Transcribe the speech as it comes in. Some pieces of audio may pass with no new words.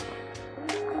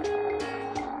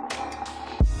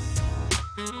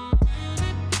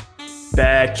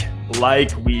back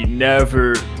like we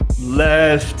never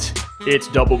left. It's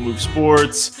Double Move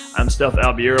Sports. I'm Steph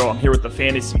Albiero. I'm here with the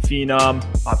Fantasy Phenom,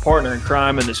 my partner in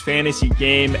crime in this fantasy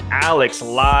game, Alex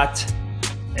Lott.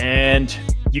 And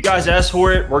you guys asked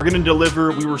for it. We're going to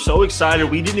deliver. We were so excited.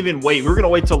 We didn't even wait. We were going to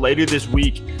wait till later this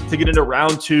week to get into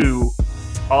round 2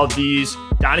 of these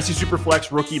Dynasty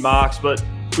Superflex rookie mocks. But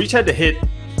we just had to hit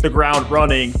the ground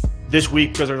running this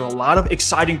week because there's a lot of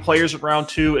exciting players in round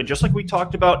 2. And just like we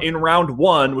talked about in round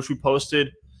 1, which we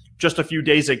posted just a few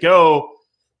days ago,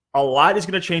 a lot is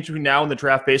going to change between now and the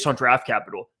draft based on draft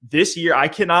capital. This year, I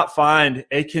cannot find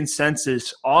a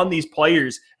consensus on these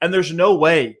players. And there's no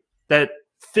way that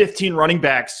 15 running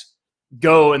backs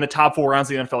go in the top 4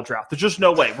 rounds of the NFL draft. There's just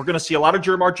no way. We're going to see a lot of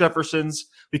Jermar Jeffersons.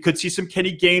 We could see some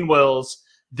Kenny Gainwells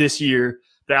this year.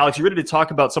 But Alex, you ready to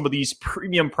talk about some of these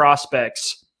premium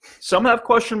prospects? Some have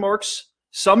question marks,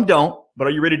 some don't. But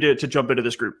are you ready to jump into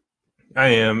this group? I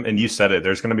am, and you said it.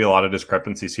 There's going to be a lot of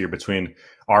discrepancies here between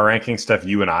our rankings. Steph,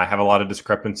 you and I have a lot of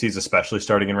discrepancies, especially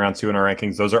starting in round 2 in our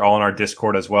rankings. Those are all in our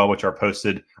Discord as well, which are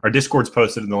posted. Our Discord's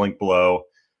posted in the link below.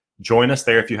 Join us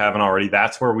there if you haven't already.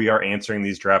 That's where we are answering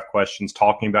these draft questions,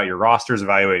 talking about your rosters,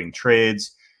 evaluating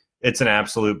trades. It's an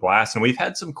absolute blast. And we've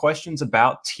had some questions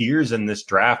about tiers in this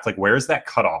draft. Like, where's that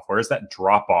cutoff? Where's that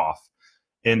drop off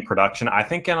in production? I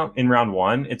think in round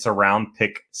 1, it's around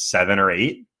pick 7 or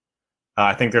 8.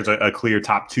 I think there's a clear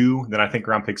top 2. Then I think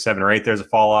around pick 7 or 8, there's a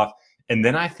fall off. And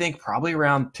then I think probably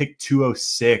around pick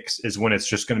 206 is when it's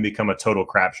just going to become a total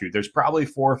crapshoot. There's probably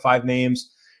 4 or 5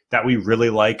 names that we really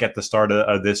like at the start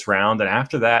of this round. And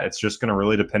after that, it's just going to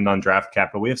really depend on draft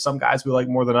capital. We have some guys we like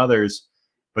more than others,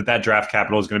 but that draft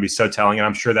capital is going to be so telling. And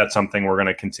I'm sure that's something we're going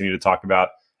to continue to talk about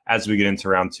as we get into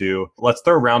round 2. Let's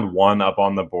throw round 1 up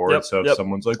on the board. If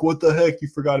someone's like, what the heck, you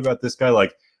forgot about this guy?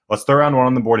 Like, let's throw round 1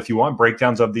 on the board. If you want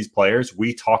breakdowns of these players,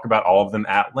 we talk about all of them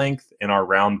at length in our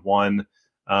round 1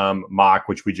 mock,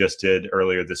 which we just did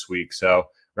earlier this week. So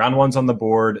round 1's on the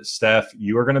board. Steph,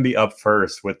 you are going to be up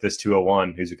first with this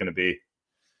 201. Who's it going to be?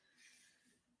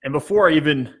 And before I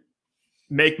even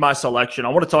make my selection, I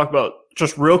want to talk about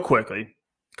just real quickly,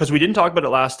 because we didn't talk about it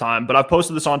last time, but I've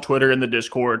posted this on Twitter in the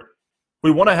Discord. We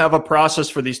want to have a process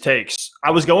for these takes. I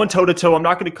was going toe-to-toe. I'm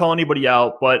not going to call anybody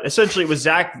out, but essentially it was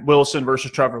Zach Wilson versus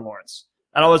Trevor Lawrence.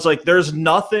 And I was like, there's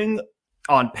nothing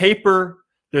on paper.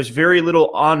 There's very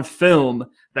little on film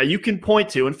that you can point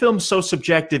to. And film's so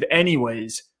subjective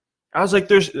anyways. I was like,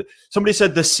 somebody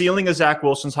said the ceiling of Zach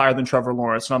Wilson's higher than Trevor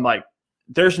Lawrence. And I'm like,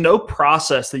 there's no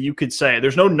process that you could say.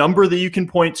 There's no number that you can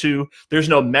point to. There's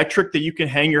no metric that you can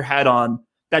hang your hat on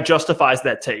that justifies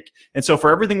that take. And so for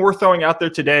everything we're throwing out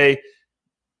there today,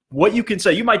 what you can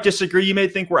say, you might disagree. You may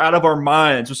think we're out of our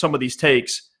minds with some of these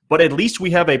takes, but at least we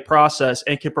have a process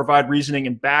and can provide reasoning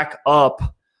and back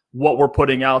up what we're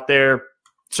putting out there.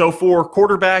 So for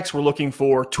quarterbacks, we're looking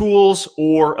for tools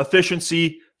or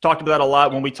efficiency. Talked about that a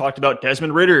lot when we talked about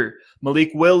Desmond Ridder,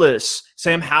 Malik Willis,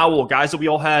 Sam Howell, guys that we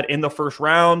all had in the first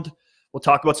round. We'll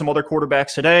talk about some other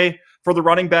quarterbacks today. For the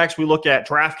running backs, we look at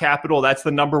draft capital. That's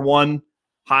the number 1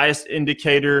 highest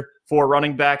indicator for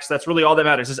running backs. That's really all that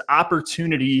matters is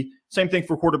opportunity. Same thing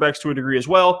for quarterbacks to a degree as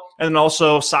well. And then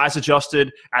also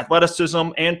size-adjusted athleticism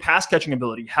and pass-catching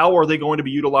ability. How are they going to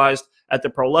be utilized at the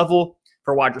pro level?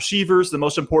 For wide receivers, the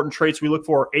most important traits we look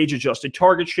for are age-adjusted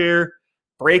target share,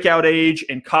 breakout age,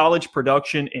 and college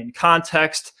production in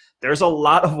context. There's a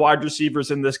lot of wide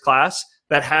receivers in this class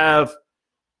that have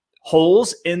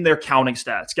holes in their counting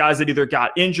stats. Guys that either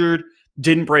got injured,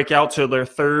 didn't break out to their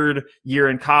 3rd year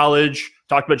in college.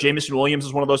 Talked about Jameson Williams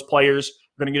as one of those players.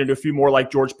 We're going to get into a few more like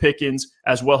George Pickens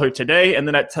as well here today. And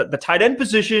then at the tight end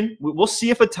position, we'll see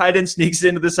if a tight end sneaks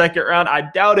into the second round. I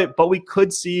doubt it, but we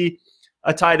could see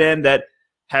a tight end that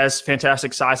has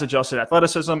fantastic size-adjusted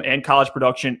athleticism and college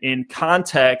production in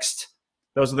context.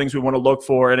 Those are the things we want to look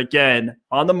for. And again,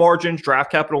 on the margins,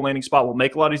 draft capital landing spot will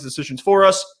make a lot of these decisions for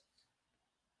us.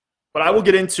 But I will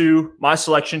get into my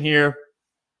selection here.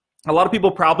 A lot of people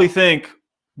probably think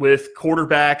with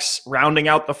quarterbacks rounding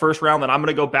out the first round that I'm going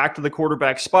to go back to the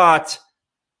quarterback spot,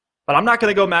 but I'm not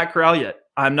going to go Matt Corral yet.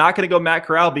 I'm not going to go Matt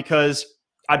Corral because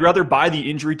I'd rather buy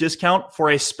the injury discount for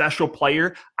a special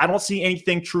player. I don't see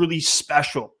anything truly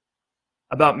special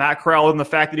about Matt Corral and the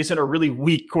fact that he's in a really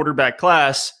weak quarterback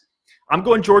class. I'm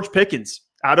going George Pickens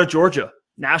out of Georgia.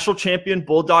 National champion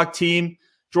Bulldog team.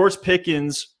 George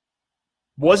Pickens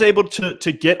was able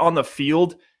to get on the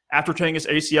field after tearing his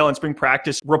ACL in spring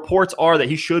practice. Reports are that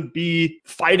he should be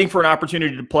fighting for an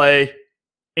opportunity to play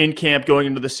in camp going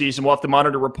into the season. We'll have to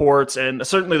monitor reports, and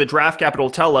certainly the draft capital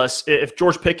will tell us if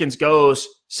George Pickens goes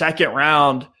second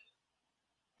round,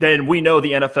 then we know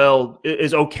the NFL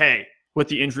is okay with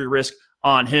the injury risk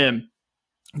on him.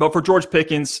 But for George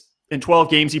Pickens, in 12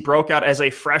 games, he broke out as a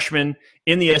freshman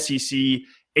in the SEC,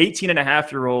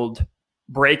 18-and-a-half-year-old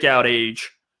breakout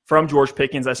age from George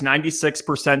Pickens. That's 96th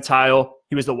percentile.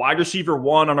 He was the wide receiver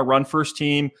 1 on a run-first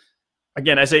team.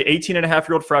 Again, as a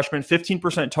 18-and-a-half-year-old freshman,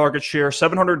 15% target share,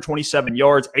 727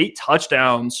 yards, 8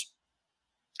 touchdowns,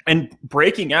 and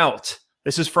breaking out.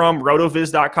 This is from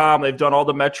rotoviz.com. They've done all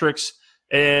the metrics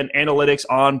and analytics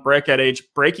on breakout age.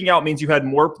 Breaking out means you had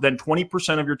more than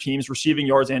 20% of your team's receiving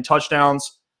yards and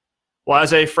touchdowns. Well,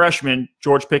 as a freshman,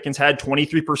 George Pickens had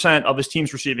 23% of his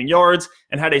team's receiving yards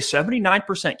and had a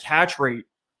 79% catch rate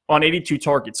on 82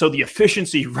 targets. So the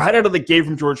efficiency right out of the gate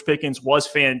from George Pickens was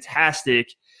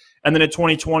fantastic. And then in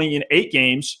 2020, in 8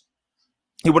 games,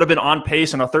 he would have been on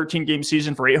pace in a 13-game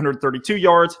season for 832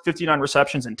 yards, 59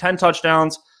 receptions, and 10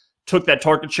 touchdowns. Took that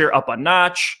target share up a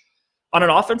notch on an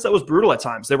offense that was brutal at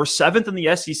times. They were 7th in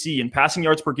the SEC in passing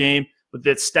yards per game with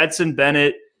that Stetson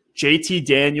Bennett, JT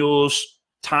Daniels,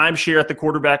 timeshare at the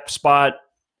quarterback spot.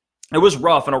 It was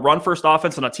rough, and a run-first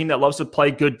offense and a team that loves to play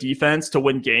good defense to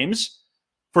win games.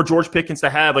 For George Pickens to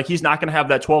have, he's not going to have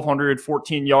that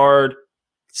 1,214-yard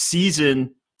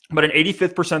season, but an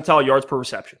 85th percentile yards per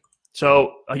reception.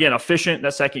 So, again, efficient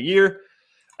that second year.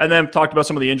 And then talked about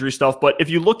some of the injury stuff. But if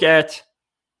you look at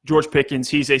George Pickens,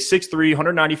 he's a 6'3",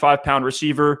 195-pound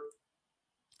receiver.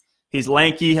 He's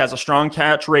lanky, has a strong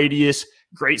catch radius,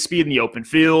 great speed in the open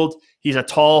field. He's a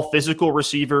tall, physical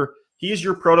receiver. He is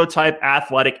your prototype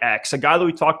athletic X, a guy that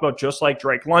we talked about just like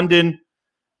Drake London.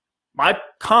 My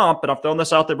comp, and I've thrown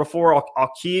this out there before,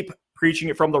 I'll keep preaching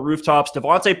it from the rooftops.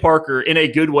 Devontae Parker, in a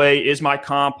good way, is my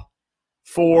comp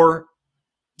for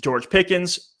George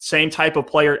Pickens. Same type of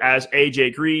player as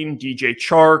A.J. Green, DJ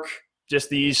Chark, just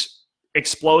these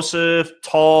explosive,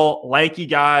 tall, lanky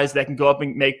guys that can go up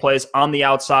and make plays on the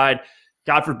outside.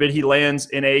 God forbid he lands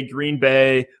in a Green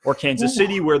Bay or Kansas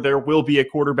City where there will be a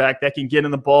quarterback that can get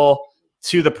in the ball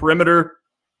to the perimeter.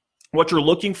 What you're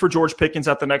looking for George Pickens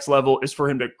at the next level is for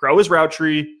him to grow his route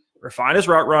tree, refine his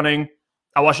route running.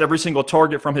 I watched every single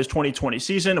target from his 2020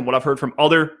 season, and what I've heard from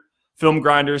other film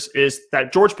grinders is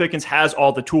that George Pickens has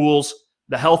all the tools.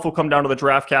 The health will come down to the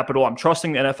draft capital. I'm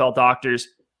trusting the NFL doctors.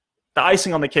 The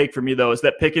icing on the cake for me, though, is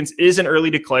that Pickens is an early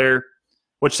declare,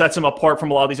 which sets him apart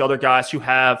from a lot of these other guys who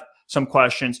have some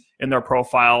questions in their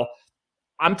profile.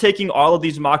 I'm taking all of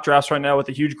these mock drafts right now with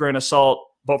a huge grain of salt,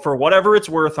 but for whatever it's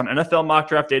worth on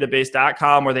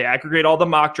NFLmockdraftdatabase.com, where they aggregate all the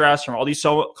mock drafts from all these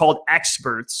so-called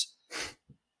experts,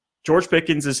 George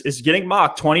Pickens is getting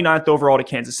mocked 29th overall to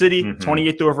Kansas City,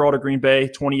 28th overall to Green Bay,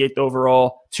 28th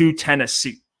overall to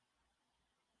Tennessee.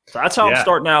 So that's how I'm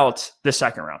starting out this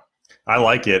second round. I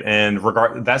like it. And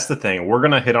that's the thing. We're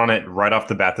going to hit on it right off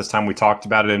the bat this time. We talked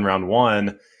about it in round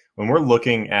 1. When we're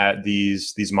looking at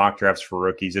these mock drafts for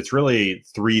rookies, it's really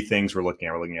 3 things we're looking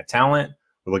at. We're looking at talent,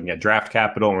 we're looking at draft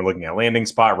capital, and we're looking at landing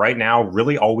spot. Right now,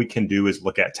 really all we can do is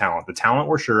look at talent. The talent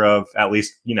we're sure of, at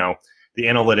least, the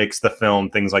analytics, the film,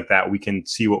 things like that, we can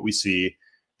see what we see.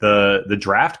 The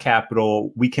draft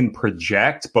capital, we can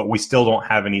project, but we still don't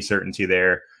have any certainty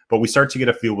there. But we start to get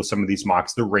a feel with some of these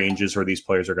mocks, the ranges where these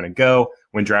players are going to go.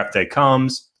 When draft day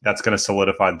comes, that's going to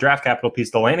solidify the draft capital piece.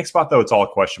 The landing spot, though, it's all a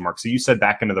question mark. So you said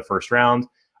back into the first round.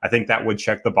 I think that would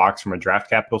check the box from a draft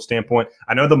capital standpoint.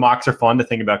 I know the mocks are fun to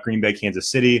think about Green Bay, Kansas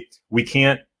City. We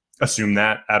can't assume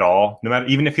that at all. No matter,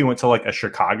 even if he went to like a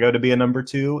Chicago to be a number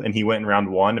 2 and he went in round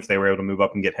 1, if they were able to move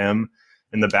up and get him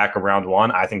in the back of round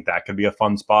 1, I think that could be a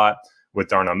fun spot with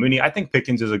Darnell Mooney. I think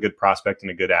Pickens is a good prospect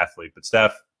and a good athlete. But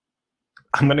Steph,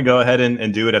 I'm going to go ahead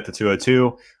and do it at the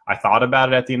 202. I thought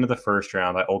about it at the end of the first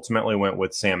round. I ultimately went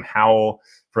with Sam Howell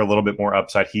for a little bit more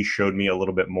upside. He showed me a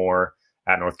little bit more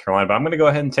at North Carolina. But I'm going to go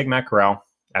ahead and take Matt Corral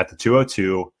at the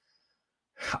 202.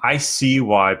 I see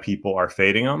why people are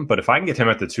fading him, but if I can get him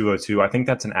at the 202, I think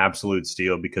that's an absolute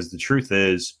steal because the truth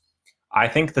is, I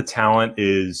think the talent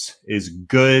is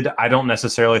good. I don't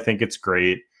necessarily think it's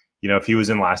great. If he was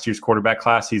in last year's quarterback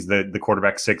class, he's the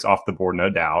quarterback 6 off the board, no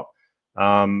doubt.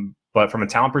 But from a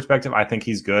talent perspective, I think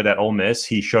he's good. At Ole Miss,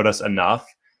 he showed us enough.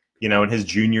 In his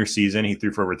junior season, he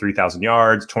threw for over 3,000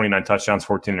 yards, 29 touchdowns,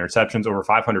 14 interceptions, over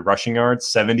 500 rushing yards,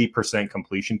 70%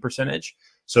 completion percentage.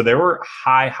 So there were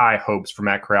high hopes for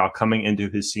Matt Corral coming into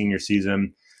his senior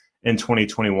season in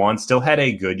 2021. Still had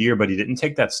a good year, but he didn't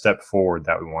take that step forward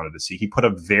that we wanted to see. He put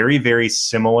up very, very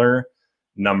similar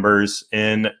numbers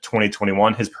in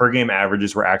 2021. His per game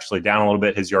averages were actually down a little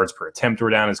bit. His yards per attempt were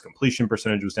down. His completion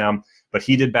percentage was down, but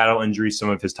he did battle injuries. Some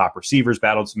of his top receivers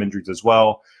battled some injuries as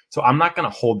well. So I'm not going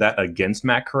to hold that against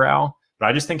Matt Corral, but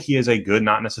I just think he is a good,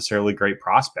 not necessarily great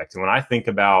prospect. And when I think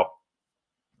about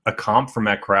a comp for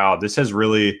Matt Corral, this has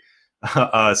really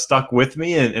stuck with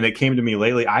me, and it came to me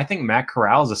lately. I think Matt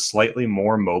Corral is a slightly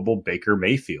more mobile Baker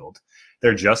Mayfield.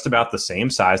 They're just about the same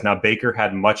size. Now, Baker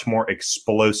had much more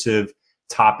explosive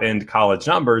top-end college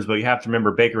numbers, but you have to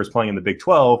remember Baker was playing in the Big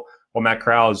 12 while Matt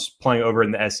Corral is playing over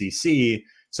in the SEC.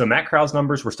 So Matt Corral's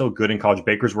numbers were still good in college.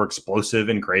 Baker's were explosive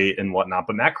and great and whatnot,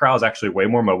 but Matt Corral is actually way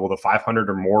more mobile, the 500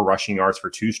 or more rushing yards for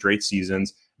 2 straight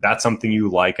seasons. That's something you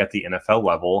like at the NFL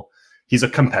level. He's a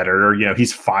competitor.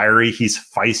 He's fiery. He's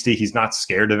feisty. He's not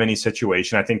scared of any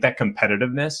situation. I think that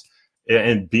competitiveness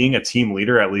and being a team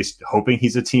leader, at least hoping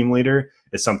he's a team leader,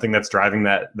 is something that's driving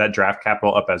that draft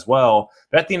capital up as well.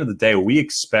 But at the end of the day, we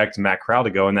expect Matt Corral to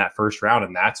go in that first round,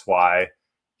 and that's why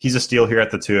he's a steal here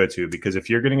at the 202, because if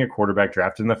you're getting a quarterback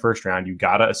drafted in the first round, you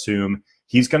got to assume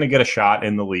he's going to get a shot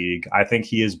in the league. I think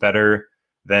he is better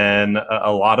than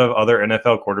a lot of other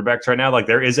NFL quarterbacks right now. Like,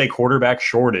 there is a quarterback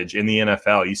shortage in the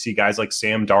NFL. You see guys like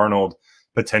Sam Darnold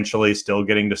potentially still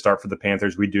getting to start for the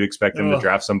Panthers. We do expect them to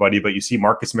draft somebody, but you see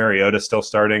Marcus Mariota still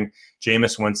starting,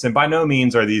 Jameis Winston. By no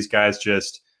means are these guys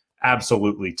just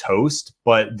absolutely toast,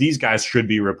 but these guys should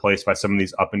be replaced by some of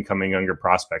these up-and-coming younger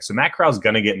prospects. So Matt Corral's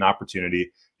going to get an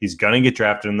opportunity. He's going to get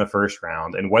drafted in the first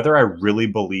round. And whether I really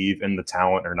believe in the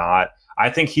talent or not, I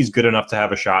think he's good enough to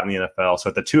have a shot in the NFL. So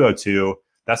at the 202,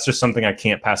 that's just something I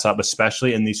can't pass up,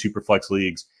 especially in these Superflex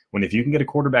leagues. When if you can get a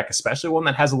quarterback, especially one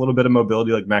that has a little bit of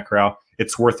mobility like Matt Corral,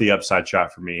 it's worth the upside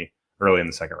shot for me early in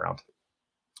the second round.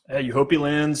 You hope he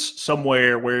lands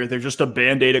somewhere where they're just a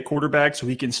Band-Aid at quarterback so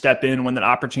he can step in when that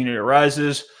opportunity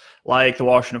arises, like the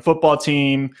Washington football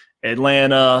team,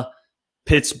 Atlanta,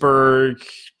 Pittsburgh,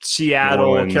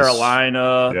 Seattle,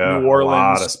 Carolina, New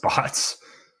Orleans. A lot of spots.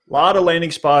 A lot of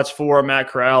landing spots for Matt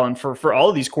Corral. And for all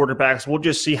of these quarterbacks, we'll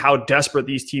just see how desperate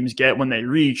these teams get when they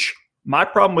reach. My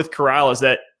problem with Corral is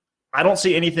that I don't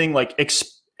see anything like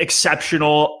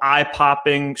exceptional,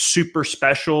 eye-popping, super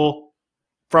special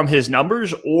from his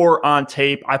numbers or on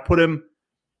tape. I put him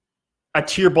a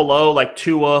tier below, like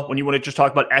Tua, when you want to just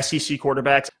talk about SEC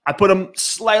quarterbacks. I put him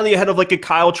slightly ahead of like a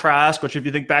Kyle Trask, which if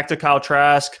you think back to Kyle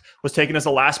Trask, was taken as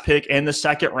the last pick in the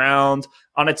second round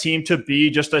on a team to be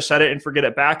just a set it and forget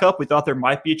it backup. We thought there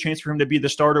might be a chance for him to be the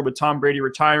starter with Tom Brady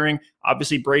retiring.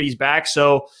 Obviously, Brady's back,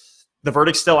 so the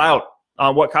verdict's still out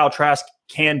on what Kyle Trask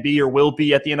can be or will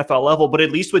be at the NFL level. But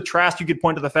at least with Trask, you could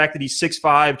point to the fact that he's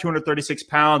 6'5", 236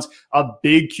 pounds, a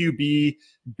big QB,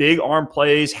 big arm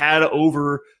plays, had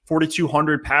over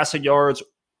 4,200 passing yards,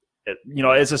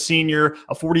 as a senior,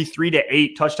 a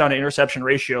 43-8 touchdown to interception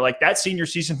ratio. Like, that senior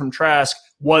season from Trask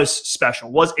was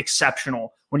special, was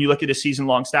exceptional when you look at his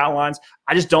season-long stat lines.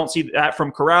 I just don't see that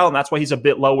from Corral, and that's why he's a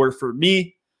bit lower for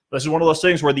me. This is one of those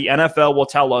things where the NFL will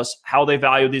tell us how they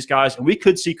value these guys, and we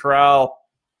could see Corral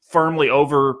firmly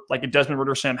over like a Desmond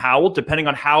Ridder, Sam Howell, depending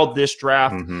on how this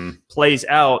draft plays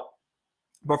out.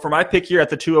 But for my pick here at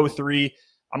the 203,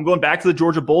 I'm going back to the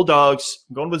Georgia Bulldogs.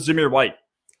 I'm going with Zamir White.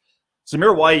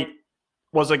 Zamir White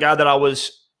was a guy that I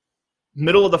was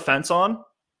middle of the fence on,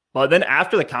 but then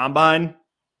after the combine,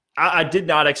 I did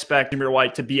not expect Zamir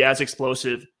White to be as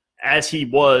explosive as he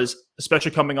was,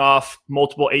 especially coming off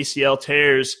multiple ACL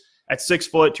tears. At 6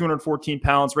 foot, 214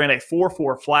 pounds, ran a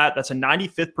 4.4 flat. That's a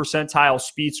 95th percentile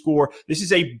speed score. This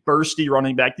is a bursty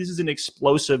running back. This is an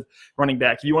explosive running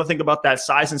back. If you want to think about that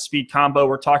size and speed combo,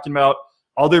 we're talking about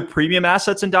other premium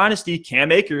assets in Dynasty.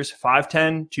 Cam Akers,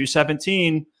 5'10",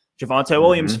 217. Javonte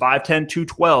Williams, 5'10",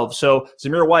 212. So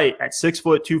Zamir White at 6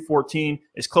 foot, 214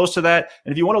 is close to that.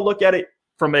 And if you want to look at it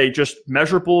from a just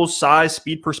measurable size,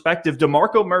 speed perspective,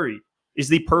 DeMarco Murray is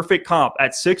the perfect comp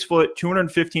at 6 foot,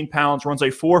 215 pounds, runs a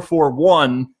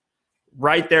 4.41,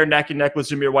 right there neck and neck with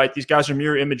Zamir White. These guys are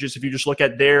mirror images. If you just look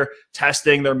at their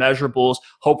testing, their measurables,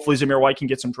 hopefully Zamir White can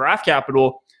get some draft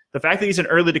capital. The fact that he's an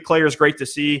early declare is great to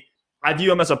see. I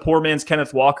view him as a poor man's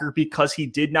Kenneth Walker because he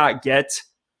did not get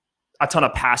a ton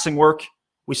of passing work.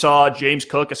 We saw James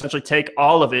Cook essentially take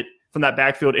all of it from that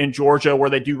backfield in Georgia, where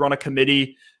they do run a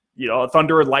committee. A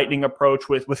thunder and lightning approach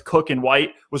with Cook and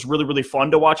White was really, really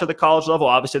fun to watch at the college level.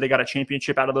 Obviously, they got a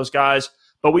championship out of those guys,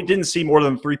 but we didn't see more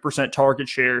than 3% target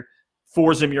share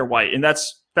for Zamir White. And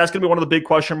that's going to be one of the big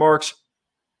question marks.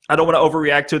 I don't want to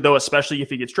overreact to it, though, especially if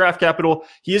he gets draft capital.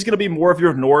 He is going to be more of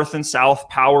your north and south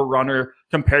power runner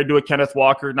compared to a Kenneth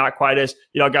Walker, not quite as,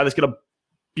 a guy that's going to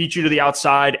beat you to the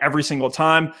outside every single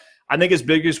time. I think his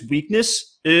biggest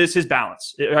weakness is his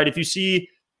balance. Right? If you see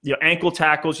ankle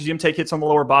tackles, you see him take hits on the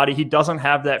lower body, he doesn't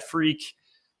have that freak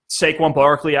Saquon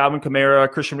Barkley, Alvin Kamara,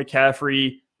 Christian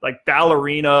McCaffrey, like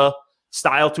ballerina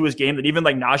style to his game that even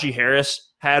like Najee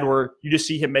Harris had, where you just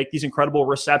see him make these incredible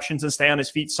receptions and stay on his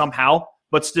feet somehow.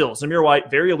 But still, Zamir White,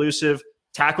 very elusive,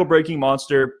 tackle-breaking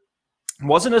monster,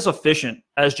 Wasn't as efficient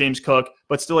as James Cook,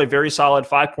 but still a very solid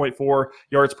 5.4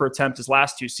 yards per attempt his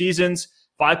last 2 seasons,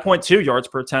 5.2 yards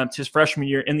per attempt his freshman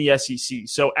year in the SEC.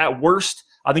 So at worst,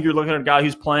 I think you're looking at a guy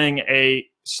who's playing a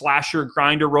slasher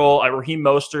grinder role, a Raheem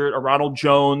Mostert, a Ronald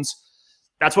Jones.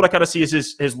 That's what I kind of see as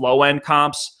his low-end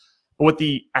comps. But with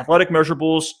the athletic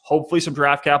measurables, hopefully some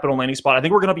draft capital landing spot, I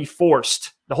think we're going to be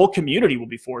forced, the whole community will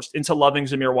be forced into loving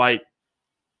Zamir White.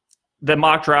 The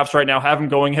mock drafts right now have him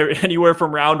going anywhere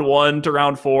from round 1 to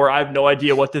round 4. I have no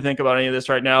idea what to think about any of this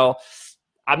right now.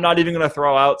 I'm not even going to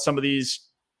throw out some of these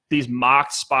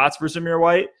mocked spots for Zamir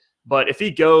White, but if he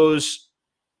goes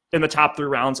in the top 3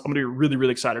 rounds, I'm going to be really,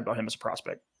 really excited about him as a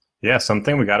prospect. Yeah,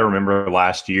 something we got to remember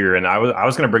last year, and I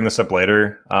was going to bring this up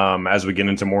later as we get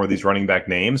into more of these running back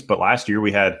names, but last year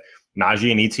we had Najee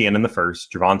and Etienne in the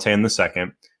first, Javonte in the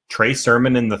second, Trey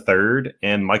Sermon in the third,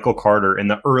 and Michael Carter in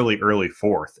the early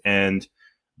fourth. And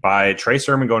by Trey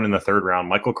Sermon going in the third round,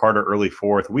 Michael Carter early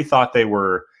fourth, we thought they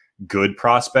were good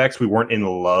prospects. We weren't in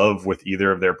love with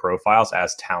either of their profiles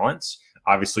as talents.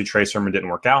 Obviously, Trey Sermon didn't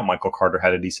work out. Michael Carter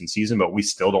had a decent season, but we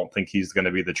still don't think he's going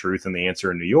to be the truth and the answer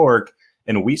in New York.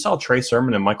 And we saw Trey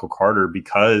Sermon and Michael Carter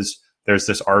because there's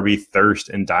this RB thirst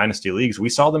in dynasty leagues. We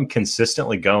saw them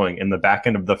consistently going in the back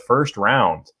end of the first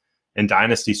round in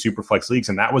dynasty superflex leagues.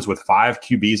 And that was with 5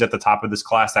 QBs at the top of this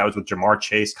class. That was with Jamar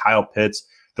Chase, Kyle Pitts,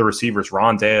 the receivers,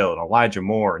 Rondale and Elijah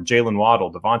Moore and Jalen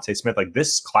Waddle, Devontae Smith. Like,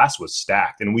 this class was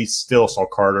stacked. And we still saw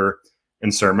Carter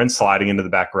and Sermon sliding into the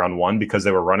back round 1 because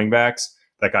they were running backs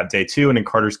that got day 2. And in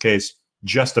Carter's case,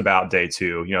 just about day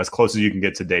 2, as close as you can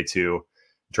get to day 2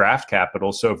 draft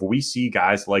capital. So if we see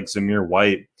guys like Zamir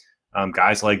White,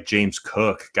 guys like James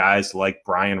Cook, guys like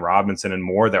Brian Robinson and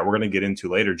more that we're going to get into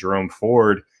later, Jerome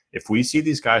Ford, if we see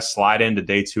these guys slide into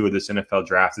day 2 of this NFL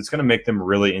draft, it's going to make them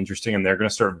really interesting, and they're going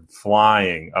to start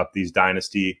flying up these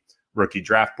dynasty rookie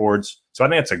draft boards. So I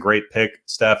think it's a great pick,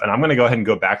 Steph. And I'm going to go ahead and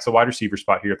go back to the wide receiver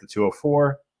spot here at the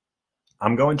 204.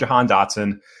 I'm going Jahan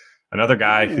Dotson, another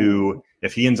guy who,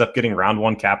 if he ends up getting round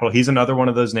 1 capital, he's another one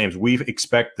of those names. We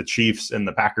expect the Chiefs and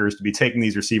the Packers to be taking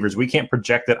these receivers. We can't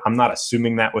project it. I'm not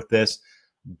assuming that with this.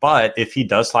 But if he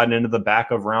does slide into the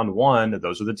back of round 1,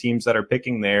 those are the teams that are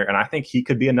picking there. And I think he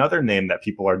could be another name that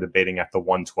people are debating at the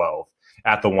 112,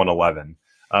 at the 111.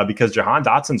 Because Jahan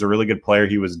Dotson's a really good player.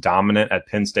 He was dominant at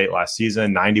Penn State last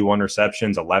season, 91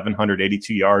 receptions,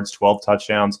 1,182 yards, 12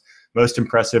 touchdowns. Most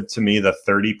impressive to me, the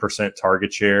 30%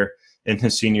 target share in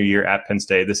his senior year at Penn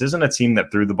State. This isn't a team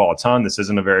that threw the ball a ton. This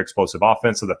isn't a very explosive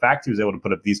offense. So the fact he was able to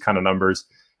put up these kind of numbers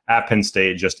at Penn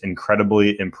State, just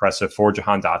incredibly impressive for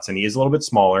Jahan Dotson. He is a little bit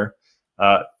smaller.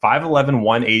 5'11",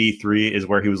 183 is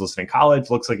where he was listed in college.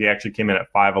 Looks like he actually came in at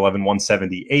 5'11",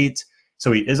 178.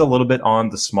 So he is a little bit on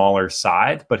the smaller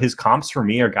side, but his comps for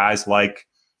me are guys like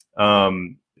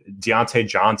Deontay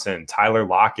Johnson, Tyler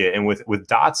Lockett. And with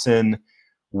Dotson,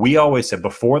 we always said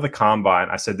before the combine,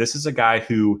 I said, this is a guy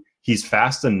who he's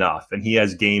fast enough and he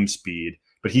has game speed,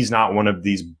 but he's not one of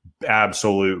these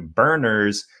absolute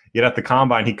burners. Yet at the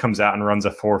combine, he comes out and runs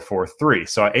a 4.43.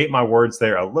 So I ate my words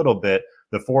there a little bit.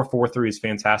 The 4.43 is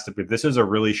fantastic, but this is a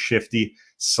really shifty,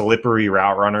 slippery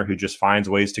route runner who just finds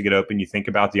ways to get open. You think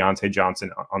about Deontay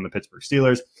Johnson on the Pittsburgh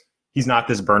Steelers. He's not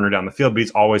this burner down the field, but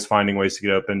he's always finding ways to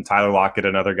get open. Tyler Lockett,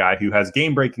 another guy who has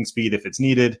game-breaking speed if it's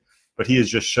needed, but he is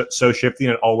just so shifty,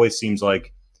 and it always seems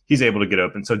like he's able to get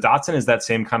open. So Dotson is that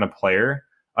same kind of player.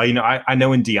 I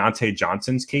know in Deontay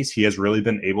Johnson's case, he has really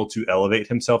been able to elevate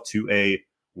himself to a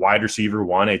wide receiver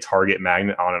 1, a target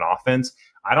magnet on an offense.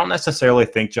 I don't necessarily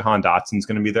think Jahan Dotson's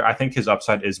going to be there. I think his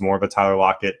upside is more of a Tyler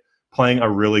Lockett playing a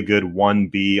really good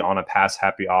 1B on a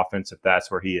pass-happy offense if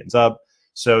that's where he ends up.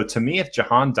 So to me, if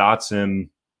Jahan Dotson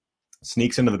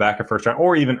sneaks into the back of first round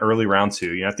or even early round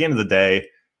 2, at the end of the day,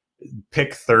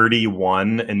 pick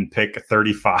 31 and pick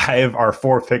 35 are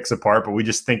 4 picks apart, but we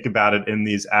just think about it in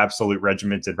these absolute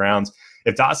regimented rounds.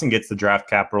 If Dotson gets the draft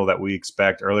capital that we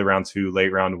expect early round 2,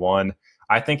 late round 1,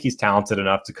 I think he's talented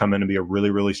enough to come in and be a really,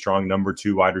 really strong number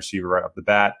 2 wide receiver right off the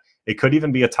bat. It could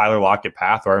even be a Tyler Lockett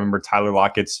path. Where I remember Tyler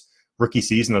Lockett's rookie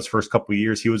season, those first couple of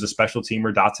years, he was a special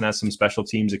teamer. Dotson has some special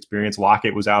teams experience.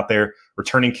 Lockett was out there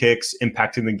returning kicks,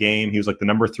 impacting the game. He was like the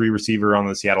number 3 receiver on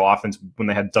the Seattle offense when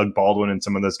they had Doug Baldwin and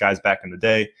some of those guys back in the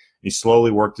day. He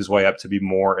slowly worked his way up to be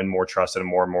more and more trusted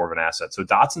and more of an asset. So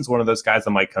Dotson's one of those guys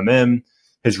that might come in.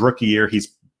 His rookie year,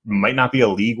 he's might not be a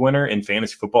league winner in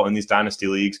fantasy football in these dynasty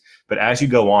leagues, but as you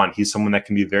go on, he's someone that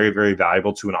can be very, very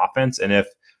valuable to an offense. And if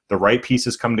the right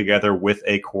pieces come together with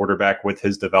a quarterback, with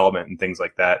his development and things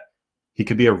like that, he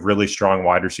could be a really strong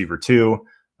wide receiver too,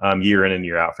 year in and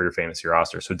year out for your fantasy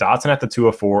roster. So Dotson at the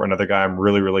 204, another guy I'm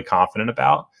really, really confident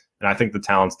about. And I think the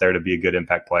talent's there to be a good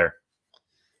impact player.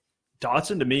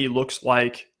 Dotson to me looks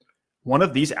like one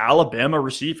of these Alabama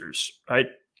receivers, right?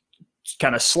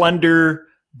 Kind of slender,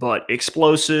 but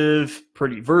explosive,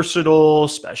 pretty versatile,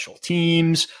 special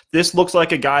teams. This looks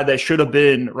like a guy that should have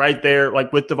been right there,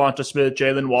 like with Devonta Smith,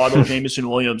 Jalen Waddle, Jameson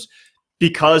Williams,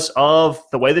 because of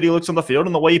the way that he looks on the field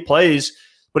and the way he plays.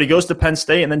 But he goes to Penn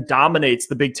State and then dominates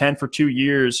the Big Ten for 2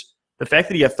 years. The fact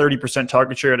that he had 30%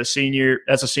 target share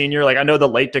as a senior, like I know the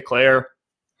late declare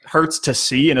hurts to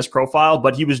see in his profile,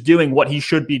 but he was doing what he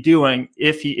should be doing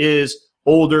if he is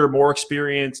older, more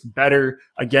experienced, better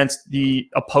against the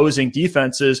opposing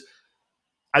defenses.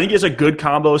 I think he has a good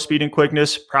combo of speed and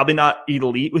quickness, probably not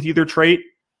elite with either trait,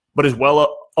 but is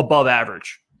well above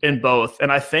average in both.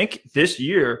 And I think this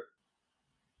year,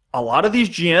 a lot of these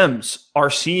GMs are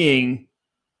seeing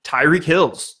Tyreek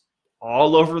Hills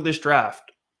all over this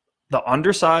draft. The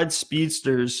undersized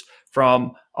speedsters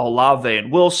from Olave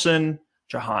and Wilson,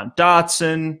 Jahan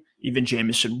Dotson, even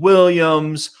Jameson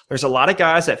Williams. There's a lot of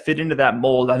guys that fit into that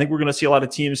mold. I think we're going to see a lot of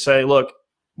teams say, look,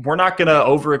 we're not going to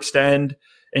overextend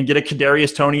and get a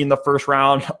Kadarius Toney in the first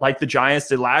round like the Giants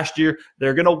did last year.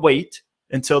 They're going to wait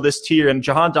until this tier. And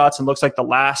Jahan Dotson looks like the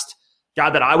last guy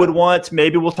that I would want.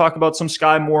 Maybe we'll talk about some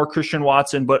Sky Moore, Christian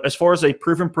Watson. But as far as a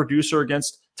proven producer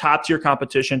against top-tier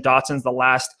competition, Dotson's the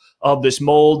last of this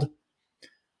mold.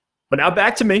 But now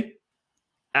back to me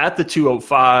at the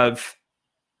 205.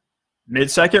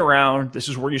 Mid-second round, this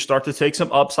is where you start to take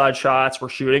some upside shots. We're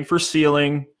shooting for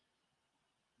ceiling,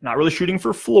 not really shooting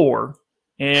for floor.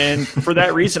 And for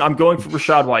that reason, I'm going for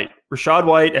Rachaad White. Rachaad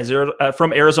White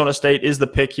from Arizona State is the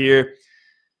pick here.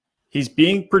 He's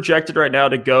being projected right now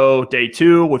to go day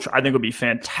 2, which I think would be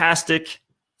fantastic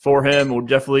for him. Will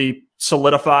definitely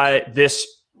solidify this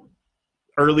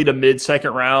early to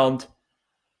mid-second round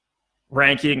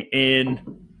ranking in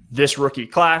this rookie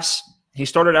class. He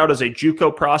started out as a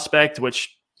JUCO prospect,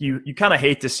 which you kind of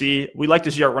hate to see. We like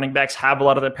to see our running backs have a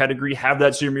lot of that pedigree, have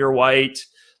that Zamir White,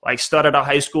 like stud out of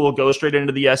high school, go straight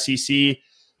into the SEC.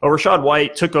 But Rachaad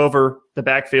White took over the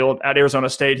backfield at Arizona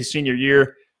State his senior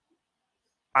year.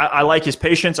 I like his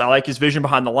patience. I like his vision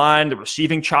behind the line. The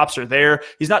receiving chops are there.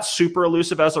 He's not super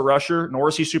elusive as a rusher, nor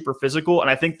is he super physical. And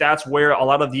I think that's where a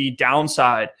lot of the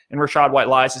downside in Rachaad White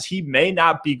lies, is he may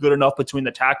not be good enough between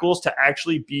the tackles to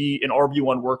actually be an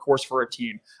RB1 workhorse for a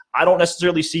team. I don't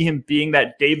necessarily see him being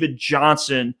that David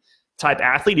Johnson type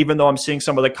athlete, even though I'm seeing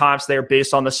some of the comps there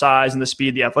based on the size and the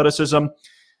speed, the athleticism.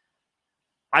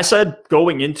 I said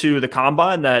going into the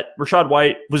combine that Rachaad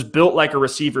White was built like a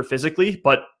receiver physically,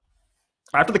 but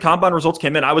after the combine results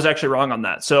came in, I was actually wrong on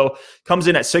that. So comes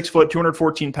in at 6 foot,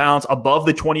 214 pounds, above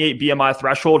the 28 BMI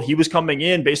threshold. He was coming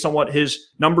in based on what his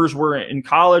numbers were in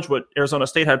college, what Arizona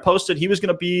State had posted. He was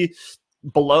going to be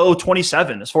below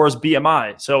 27 as far as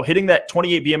BMI. So hitting that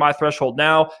 28 BMI threshold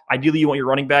now, ideally you want your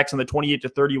running backs in the 28 to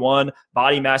 31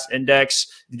 body mass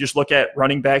index. You just look at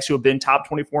running backs who have been top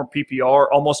 24 in PPR,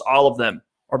 almost all of them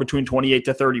are between 28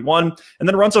 to 31. And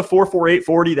then runs a 4.48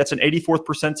 40. That's an 84th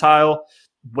percentile.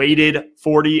 Weighted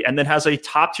 40, and then has a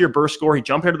top-tier burst score. He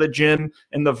jumped into the gym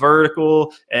in the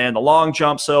vertical and the long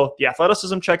jump. So the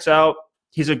athleticism checks out.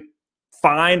 He's a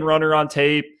fine runner on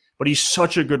tape, but he's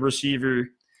such a good receiver,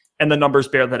 and the numbers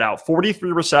bear that out.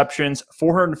 43 receptions,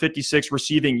 456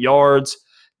 receiving yards.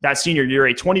 That senior year,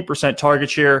 a 20% target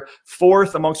share,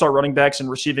 4th amongst our running backs in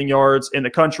receiving yards in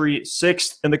the country,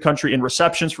 6th in the country in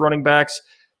receptions for running backs.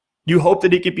 You hope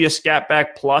that he could be a scat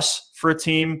back plus for a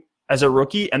team as a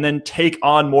rookie, and then take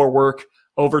on more work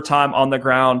over time on the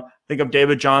ground. Think of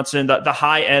David Johnson. The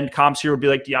high-end comps here would be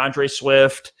like DeAndre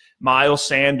Swift, Miles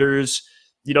Sanders.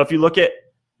 You know, if you look at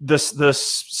the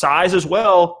size as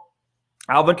well,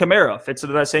 Alvin Kamara fits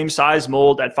into that same size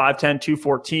mold at 5'10",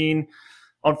 214.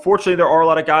 Unfortunately, there are a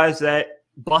lot of guys that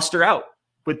buster out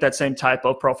with that same type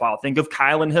of profile. Think of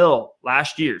Kylan Hill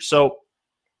last year. So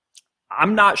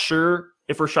I'm not sure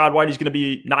if Rachaad White is going to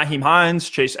be Nyheim Hines,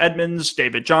 Chase Edmonds,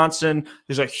 David Johnson.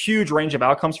 There's a huge range of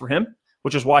outcomes for him,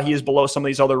 which is why he is below some of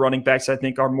these other running backs I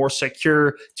think are more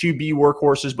secure to be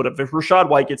workhorses. But if Rachaad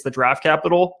White gets the draft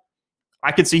capital,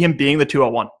 I could see him being the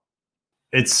 201.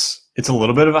 It's a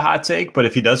little bit of a hot take, but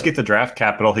if he does get the draft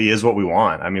capital, he is what we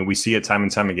want. I mean, we see it time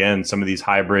and time again, some of these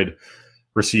hybrid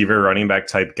receiver, running back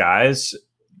type guys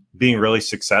being really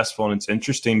successful. And it's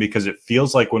interesting because it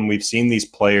feels like when we've seen these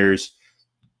players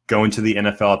go into the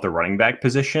NFL at the running back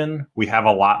position, we have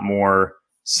a lot more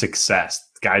success.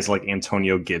 Guys like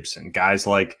Antonio Gibson, guys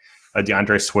like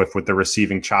DeAndre Swift with the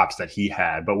receiving chops that he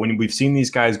had. But when we've seen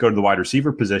these guys go to the wide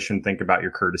receiver position, think about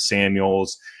your Curtis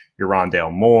Samuels, your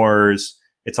Rondale Moores.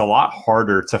 It's a lot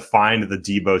harder to find the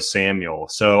Deebo Samuel.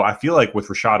 So I feel like with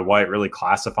Rachaad White really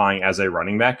classifying as a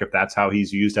running back, if that's how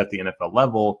he's used at the NFL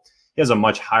level, he has a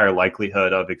much higher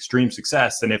likelihood of extreme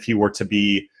success than if he were to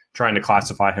be trying to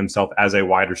classify himself as a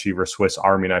wide receiver, Swiss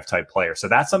Army knife type player. So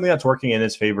that's something that's working in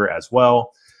his favor as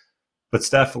well. But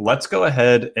Steph, let's go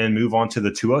ahead and move on to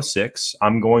the 206.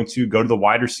 I'm going to go to the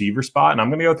wide receiver spot, and I'm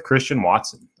going to go with Christian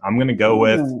Watson. I'm going to go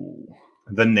with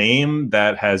the name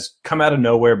that has come out of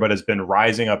nowhere but has been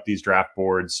rising up these draft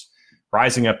boards,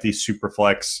 rising up these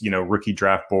Superflex, rookie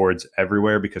draft boards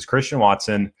everywhere, because Christian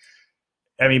Watson,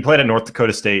 he played at North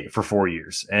Dakota State for 4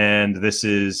 years, and this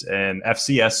is an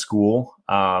FCS school.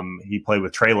 He played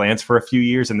with Trey Lance for a few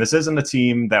years, and this isn't a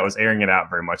team that was airing it out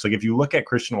very much. Like, if you look at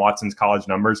Christian Watson's college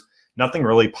numbers, nothing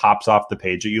really pops off the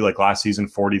page at you. Like last season,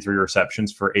 43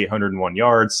 receptions for 801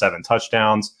 yards, 7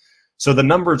 touchdowns. So the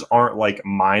numbers aren't like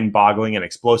mind-boggling and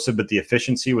explosive, but the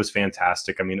efficiency was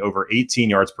fantastic. Over 18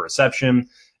 yards per reception.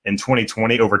 In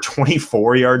 2020, over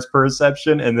 24 yards per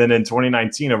reception. And then in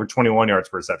 2019, over 21 yards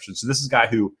per reception. So this is a guy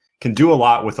who can do a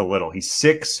lot with a little. He's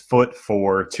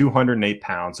 6'4", 208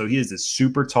 pounds. So he is this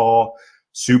super tall,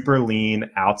 super lean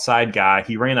outside guy.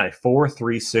 He ran a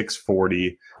 4.36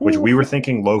 40, which we were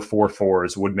thinking low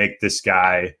 4.4s would make this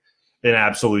guy an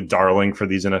absolute darling for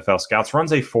these NFL scouts.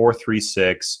 Runs a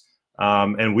 4.36.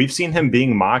 And we've seen him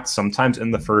being mocked sometimes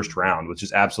in the first round, which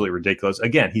is absolutely ridiculous.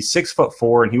 Again, he's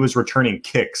 6'4", and he was returning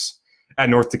kicks at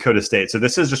North Dakota State. So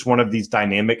this is just one of these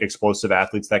dynamic, explosive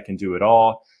athletes that can do it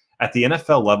all. At the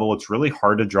NFL level, it's really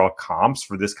hard to draw comps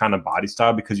for this kind of body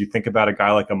style, because you think about a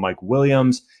guy like a Mike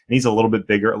Williams, and he's a little bit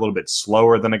bigger, a little bit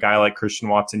slower than a guy like Christian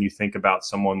Watson. You think about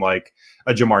someone like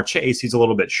a Jamar Chase, he's a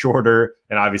little bit shorter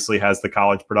and obviously has the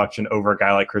college production over a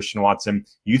guy like Christian Watson.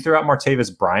 You throw out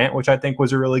Martavis Bryant, which I think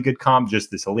was a really good comp, just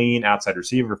this lean outside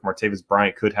receiver. If Martavis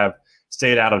Bryant could have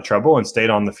stayed out of trouble and stayed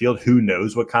on the field, who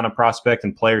knows what kind of prospect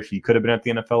and player he could have been at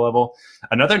the NFL level.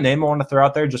 Another name I want to throw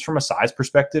out there just from a size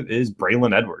perspective is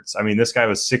Braylon Edwards. This guy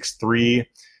was 6'3",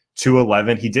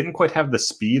 211. He didn't quite have the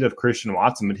speed of Christian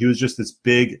Watson, but he was just this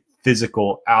big,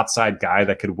 physical, outside guy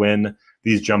that could win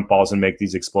these jump balls and make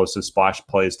these explosive splash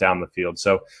plays down the field.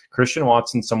 So Christian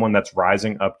Watson, someone that's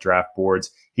rising up draft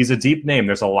boards. He's a deep name.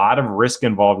 There's a lot of risk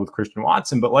involved with Christian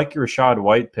Watson, but like your Rachaad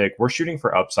White pick, we're shooting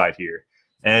for upside here.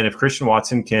 And if Christian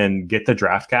Watson can get the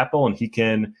draft capital and he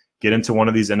can get into one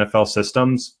of these NFL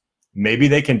systems, maybe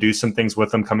they can do some things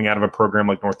with him coming out of a program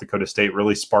like North Dakota State,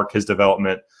 really spark his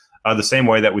development the same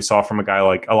way that we saw from a guy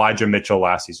like Elijah Mitchell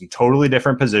last season. Totally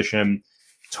different position,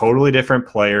 totally different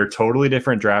player, totally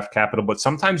different draft capital. But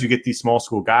sometimes you get these small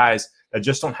school guys that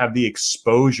just don't have the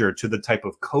exposure to the type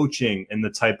of coaching and the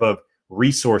type of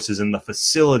resources and the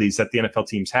facilities that the NFL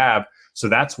teams have. So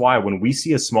that's why when we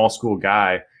see a small school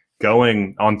guy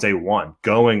going on day one,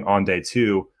 going on day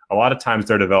two, a lot of times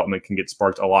their development can get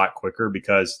sparked a lot quicker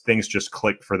because things just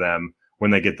click for them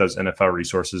when they get those NFL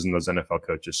resources and those NFL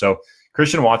coaches. So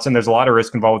Christian Watson, there's a lot of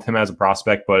risk involved with him as a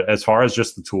prospect, but as far as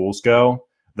just the tools go,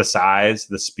 the size,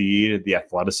 the speed, the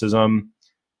athleticism,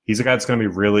 he's a guy that's going to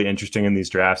be really interesting in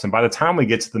these drafts. And by the time we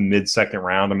get to the mid-second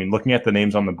round, looking at the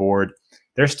names on the board,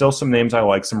 there's still some names I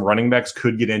like. Some running backs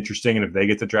could get interesting, and if they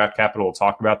get the draft capital, we'll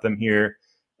talk about them here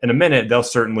in a minute. They'll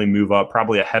certainly move up,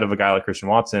 probably ahead of a guy like Christian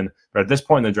Watson. But at this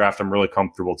point in the draft, I'm really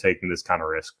comfortable taking this kind of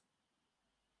risk.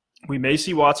 We may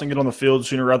see Watson get on the field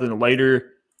sooner rather than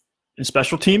later in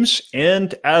special teams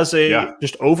and as a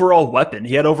just overall weapon.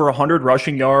 He had over 100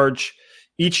 rushing yards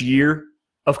each year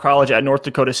of college at North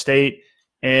Dakota State.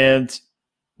 And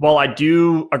while I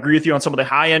do agree with you on some of the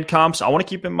high-end comps, I want to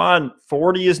keep in mind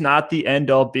 40 is not the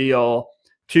end-all, be-all.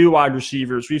 2 wide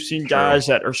receivers. We've seen guys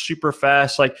that are super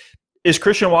fast. Like, is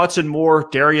Christian Watson more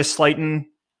Darius Slayton,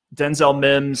 Denzel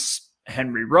Mims,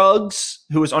 Henry Ruggs,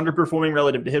 who is underperforming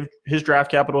relative to his draft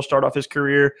capital to start off his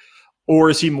career? Or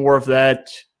is he more of that,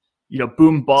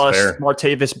 boom bust,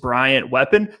 Martavis Bryant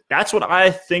weapon? That's what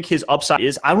I think his upside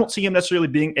is. I don't see him necessarily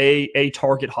being a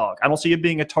target hog. I don't see him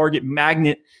being a target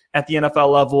magnet at the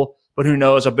NFL level, but who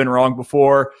knows? I've been wrong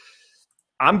before.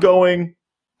 I'm going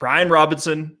Brian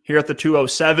Robinson here at the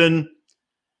 207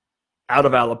 out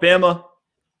of Alabama.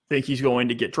 I think he's going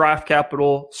to get draft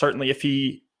capital. Certainly if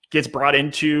he gets brought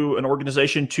into an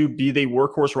organization to be the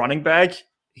workhorse running back,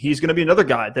 he's going to be another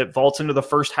guy that vaults into the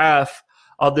first half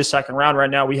of the second round. Right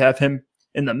now we have him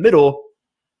in the middle.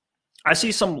 I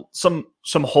see some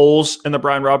holes in the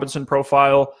Brian Robinson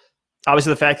profile.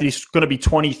 Obviously, the fact that he's going to be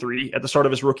 23 at the start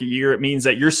of his rookie year, it means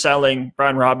that you're selling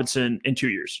Brian Robinson in 2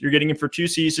 years. You're getting him for 2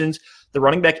 seasons. The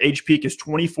running back age peak is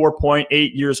 24.8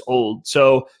 years old.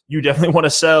 So you definitely want to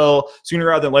sell sooner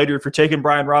rather than later if you're taking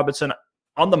Brian Robinson.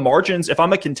 On the margins, if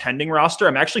I'm a contending roster,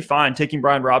 I'm actually fine taking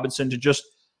Brian Robinson to just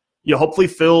hopefully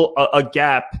fill a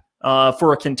gap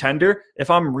for a contender.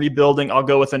 If I'm rebuilding, I'll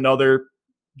go with another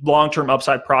long-term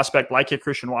upside prospect like a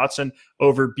Christian Watson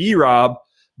over B-Rob,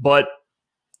 but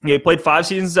he played 5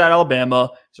 seasons at Alabama.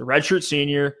 He's a redshirt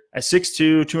senior at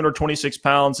 6'2", 226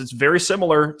 pounds. It's very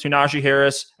similar to Najee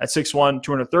Harris at 6'1",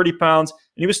 230 pounds,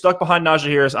 and he was stuck behind Najee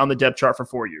Harris on the depth chart for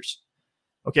 4 years.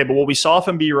 Okay, but what we saw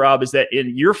from B-Rob is that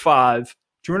in year 5,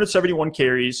 271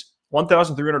 carries,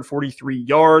 1,343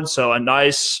 yards, so a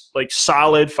nice,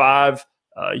 solid 5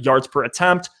 yards per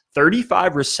attempt,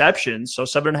 35 receptions, so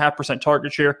 7.5%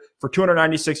 target share for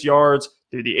 296 yards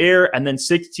through the air, and then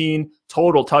 16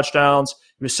 total touchdowns.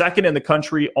 He was second in the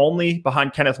country, only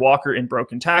behind Kenneth Walker in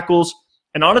broken tackles.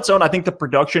 And on its own, I think the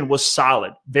production was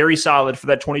solid, very solid for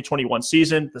that 2021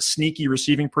 season. The sneaky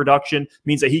receiving production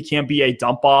means that he can be a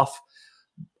dump-off.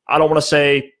 I don't want to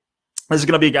say this is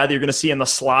going to be a guy that you're going to see in the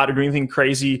slot or do anything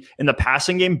crazy in the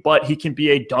passing game, but he can be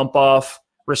a dump-off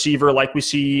receiver like we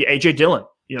see A.J. Dillon,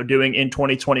 doing in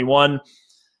 2021.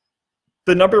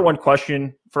 The number one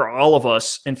question for all of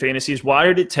us in fantasy is, why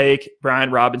did it take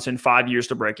Brian Robinson 5 years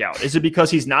to break out? Is it because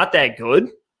he's not that good?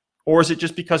 Or is it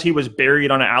just because he was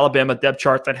buried on an Alabama depth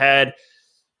chart that had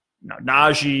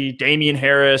Najee, Damian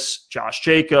Harris, Josh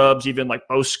Jacobs, even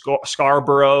Bo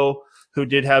Scarborough, who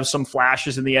did have some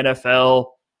flashes in the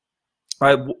NFL?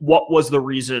 Right? What was the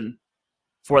reason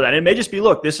for that? It may just be,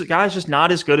 look, this guy's just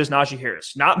not as good as Najee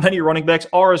Harris. Not many running backs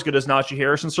are as good as Najee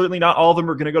Harris, and certainly not all of them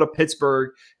are going to go to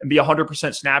Pittsburgh and be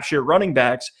 100% snap share running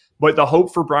backs. But the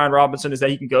hope for Brian Robinson is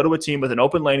that he can go to a team with an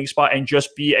open landing spot and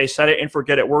just be a set it and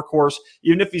forget it workhorse,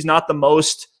 even if he's not the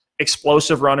most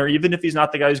explosive runner, even if he's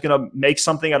not the guy who's going to make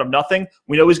something out of nothing.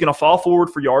 We know he's going to fall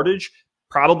forward for yardage,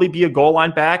 probably be a goal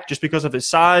line back just because of his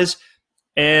size.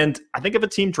 And I think if a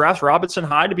team drafts Robinson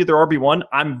high to be their RB1,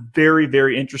 I'm very,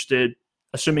 very interested,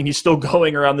 assuming he's still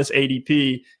going around this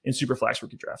ADP in Superflex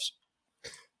rookie drafts.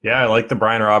 Yeah, I like the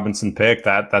Brian Robinson pick.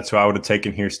 That's who I would have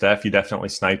taken here, Steph. You definitely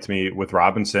sniped me with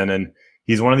Robinson, and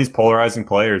he's one of these polarizing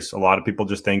players. A lot of people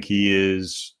just think he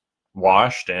is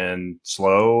washed and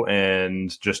slow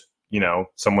and just,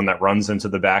 someone that runs into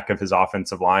the back of his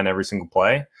offensive line every single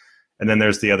play. And then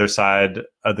there's the other side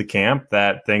of the camp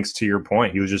that, thanks to your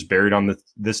point, he was just buried on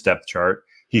this depth chart.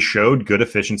 He showed good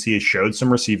efficiency. He showed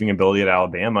some receiving ability at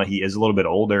Alabama. He is a little bit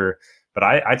older, but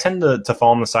I tend to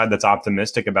fall on the side that's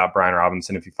optimistic about Brian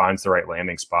Robinson if he finds the right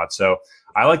landing spot. So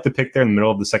I like the pick there in the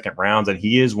middle of the second round, and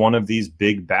he is one of these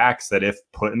big backs that, if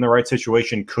put in the right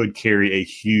situation, could carry a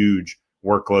huge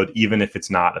workload, even if it's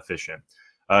not efficient.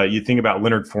 You think about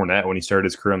Leonard Fournette when he started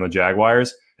his career on the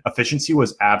Jaguars. Efficiency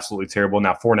was absolutely terrible.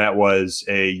 Now, Fournette was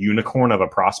a unicorn of a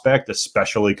prospect,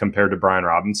 especially compared to Brian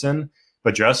Robinson,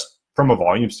 but just from a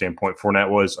volume standpoint, Fournette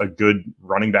was a good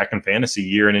running back in fantasy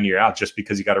year in and year out just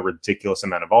because he got a ridiculous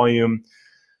amount of volume.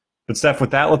 But Steph,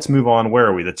 with that, let's move on. Where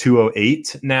are we? The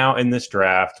 208 now in this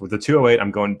draft. With the 208,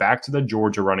 I'm going back to the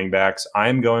Georgia running backs.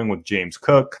 I'm going with James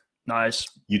Cook. Nice.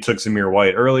 You took Zamir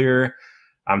White earlier.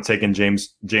 I'm taking James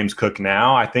Cook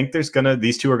now. I think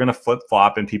these two are gonna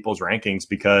flip-flop in people's rankings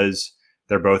because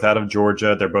they're both out of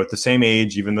Georgia. They're both the same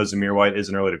age, even though Zamir White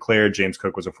isn't early declared. James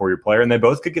Cook was a 4-year player, and they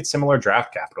both could get similar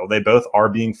draft capital. They both are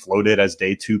being floated as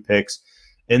day 2 picks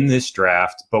in this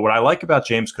draft. But what I like about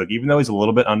James Cook, even though he's a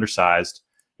little bit undersized,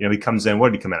 he comes in,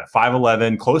 what did he come in at?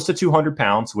 5'11", close to 200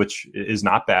 pounds, which is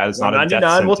not bad. It's not a death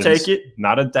sentence. We'll take it.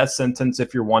 Not a death sentence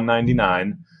if you're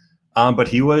 199. But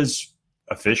he was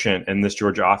efficient in this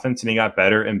Georgia offense, and he got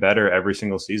better and better every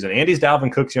single season. And he's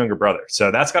Dalvin Cook's younger brother, so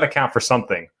that's got to count for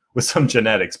something with some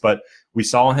genetics. But we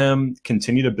saw him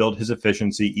continue to build his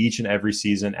efficiency each and every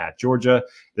season at Georgia.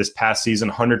 This past season,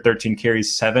 113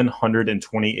 carries,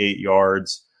 728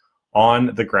 yards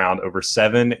on the ground, over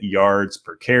 7 yards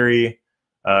per carry,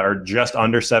 or just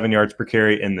under 7 yards per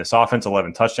carry in this offense,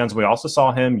 11 touchdowns. We also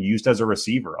saw him used as a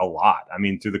receiver a lot. I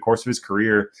mean, through the course of his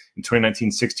career, in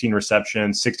 2019, 16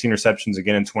 receptions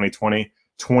again in 2020,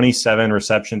 27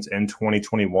 receptions in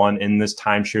 2021 in this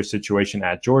timeshare situation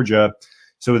at Georgia.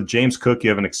 So with James Cook, you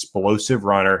have an explosive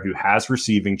runner who has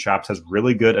receiving chops, has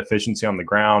really good efficiency on the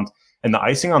ground. And the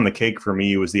icing on the cake for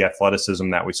me was the athleticism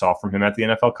that we saw from him at the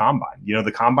NFL Combine.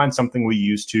 The Combine's something we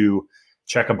used to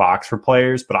check a box for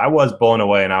players, but I was blown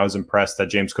away, and I was impressed that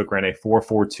James Cook ran a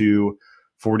 4.42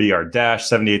 40-yard dash,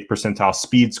 78th percentile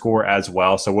speed score as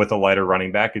well. So with a lighter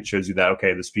running back, it shows you that,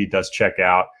 okay, the speed does check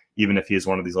out, even if he is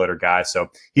one of these later guys. So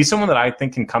he's someone that I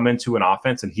think can come into an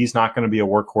offense, and he's not going to be a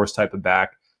workhorse type of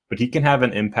back, but he can have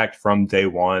an impact from day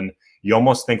one. You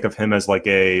almost think of him as like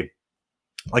a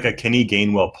Kenny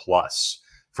Gainwell plus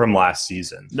from last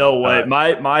season. No way.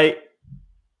 My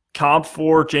comp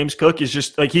for James Cook is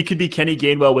just he could be Kenny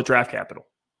Gainwell with draft capital.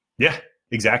 Yeah,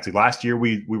 exactly. Last year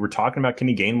we were talking about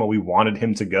Kenny Gainwell. We wanted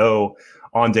him to go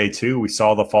on day 2. We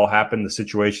saw the fall happen. The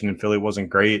situation in Philly wasn't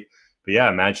great. But yeah,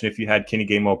 imagine if you had Kenny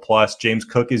Gainwell plus. James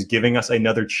Cook is giving us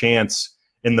another chance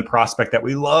in the prospect that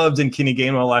we loved in Kenny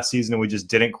Gainwell last season, and we just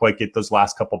didn't quite get those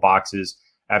last couple boxes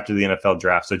after the NFL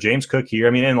draft. So James Cook here, I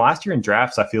mean, and last year in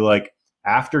drafts, I feel like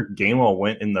after Gainwell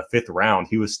went in the 5th round,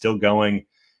 he was still going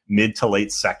mid to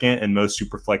late second in most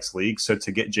Superflex leagues. So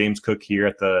to get James Cook here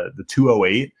at the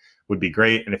 208 would be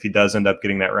great. And if he does end up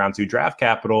getting that round 2 draft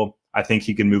capital, I think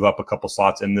he can move up a couple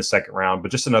slots in the 2nd round, but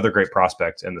just another great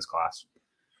prospect in this class.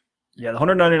 Yeah, the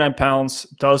 199 pounds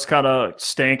does kind of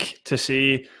stink to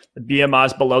see. The BMI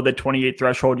is below the 28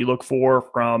 threshold you look for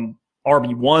from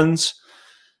RB1s.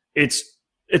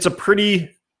 It's a pretty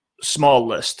small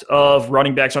list of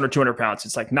running backs under 200 pounds.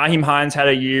 It's like Nyheim Hines had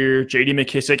a year, J.D.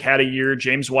 McKissick had a year,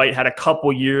 James White had a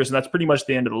couple years, and that's pretty much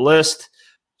the end of the list.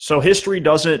 So history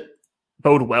doesn't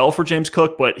bode well for James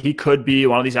Cook, but he could be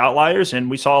one of these outliers. And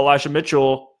we saw Elijah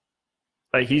Mitchell.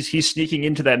 He's sneaking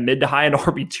into that mid to high end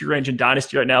RB2 range in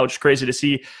Dynasty right now, which is crazy to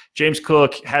see. James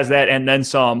Cook has that and then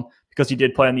some because he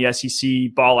did play in the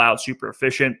SEC, ball out, super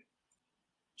efficient.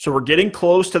 So we're getting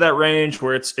close to that range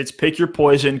where it's pick your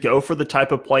poison, go for the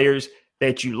type of players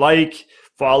that you like,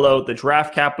 follow the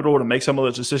draft capital to make some of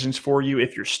those decisions for you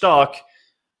if you're stuck.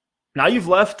 Now you've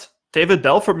left David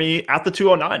Bell for me at the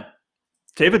 209.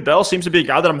 David Bell seems to be a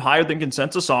guy that I'm higher than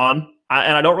consensus on.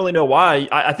 And I don't really know why.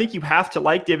 I think you have to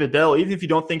like David Bell, even if you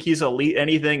don't think he's elite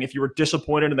anything. If you were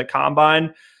disappointed in the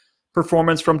combine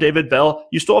performance from David Bell,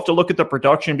 you still have to look at the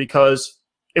production because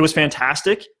it was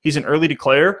fantastic. He's an early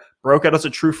declare, broke out as a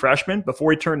true freshman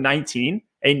before he turned 19,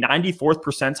 a 94th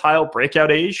percentile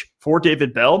breakout age for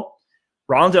David Bell.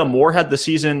 Rondale Moore had the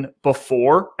season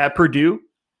before at Purdue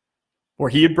where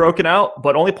he had broken out,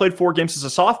 but only played 4 games as a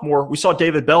sophomore. We saw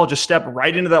David Bell just step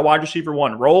right into that wide receiver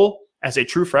 1 role as a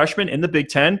true freshman in the Big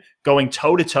Ten, going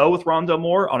toe-to-toe with Rondale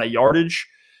Moore on a yardage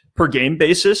per game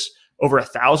basis, over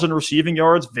 1,000 receiving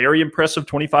yards, very impressive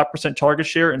 25% target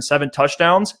share and 7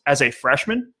 touchdowns as a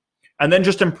freshman, and then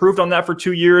just improved on that for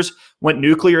 2 years, went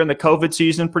nuclear in the COVID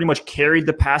season, pretty much carried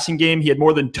the passing game. He had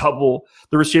more than double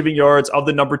the receiving yards of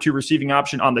the number 2 receiving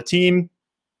option on the team.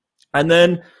 And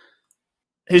then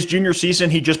his junior season,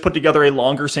 he just put together a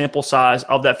longer sample size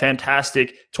of that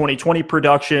fantastic 2020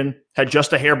 production, had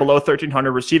just a hair below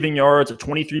 1,300 receiving yards, a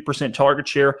 23% target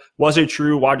share, was a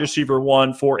true wide receiver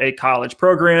 1 for a college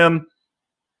program.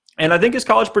 And I think his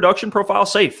college production profile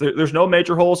is safe. There's no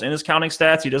major holes in his counting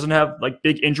stats. He doesn't have like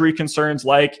big injury concerns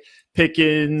like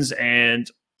Pickens and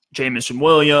Jameson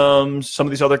Williams, some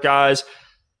of these other guys.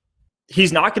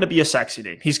 He's not going to be a sexy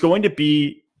name. He's going to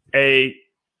be a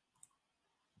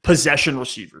possession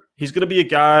receiver. He's going to be a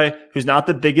guy who's not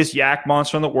the biggest yak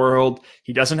monster in the world.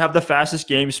 He doesn't have the fastest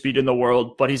game speed in the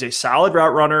world, but he's a solid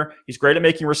route runner. He's great at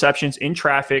making receptions in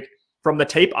traffic. From the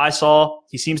tape I saw,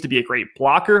 he seems to be a great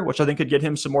blocker, which I think could get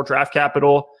him some more draft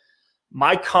capital.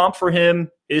 My comp for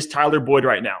him is Tyler Boyd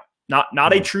right now.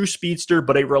 Not a true speedster,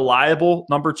 but a reliable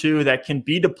number 2 that can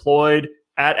be deployed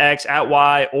at X, at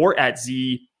Y, or at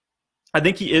Z. I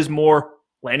think he is more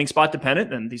landing spot dependent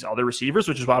than these other receivers,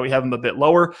 which is why we have him a bit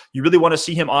lower. You really want to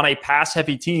see him on a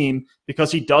pass-heavy team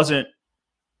because he doesn't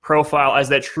profile as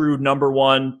that true number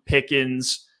 1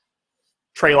 Pickens,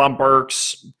 Treylon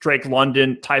Burks, Drake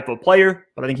London type of player.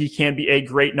 But I think he can be a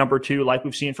great number 2 like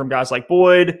we've seen from guys like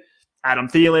Boyd, Adam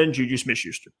Thielen, Juju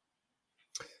Smith-Schuster.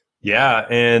 Yeah,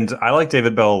 and I like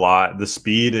David Bell a lot. The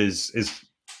speed is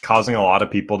causing a lot of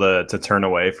people to turn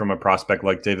away from a prospect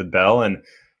like David Bell, and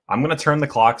I'm going to turn the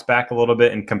clocks back a little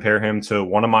bit and compare him to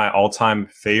one of my all-time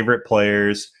favorite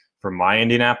players from my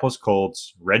Indianapolis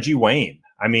Colts, Reggie Wayne.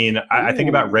 I mean, I think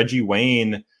about Reggie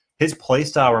Wayne. His play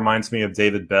style reminds me of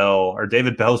David Bell, or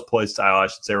David Bell's play style, I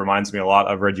should say, reminds me a lot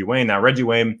of Reggie Wayne. Now, Reggie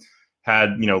Wayne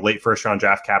had, late first-round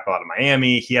draft capital out of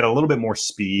Miami. He had a little bit more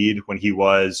speed when he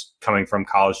was coming from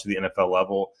college to the NFL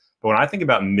level. But when I think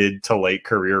about mid to late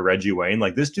career Reggie Wayne,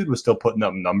 like this dude was still putting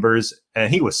up numbers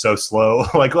and he was so slow.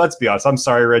 Like, let's be honest. I'm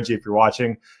sorry, Reggie, if you're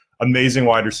watching. Amazing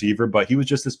wide receiver, but he was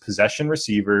just this possession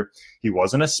receiver. He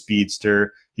wasn't a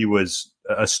speedster. He was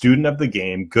a student of the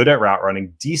game, good at route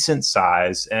running, decent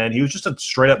size, and he was just a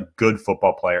straight up good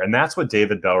football player. And that's what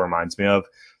David Bell reminds me of.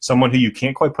 Someone who you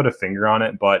can't quite put a finger on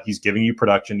it, but he's giving you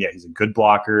production. Yeah, he's a good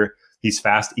blocker. He's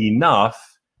fast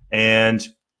enough, and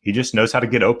he just knows how to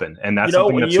get open, and that's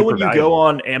something that's super valuable. When you go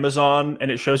on Amazon and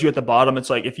it shows you at the bottom, it's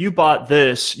like, if you bought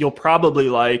this, you'll probably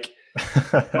like –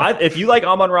 if you like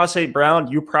Amon-Ra St.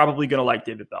 Brown, you're probably going to like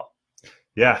David Bell.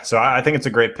 Yeah, so I think it's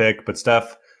a great pick. But,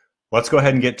 Steph, let's go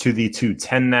ahead and get to the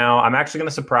 210 now. I'm actually going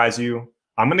to surprise you.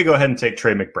 I'm going to go ahead and take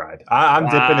Trey McBride. I'm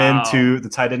dipping into the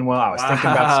tight end well. I was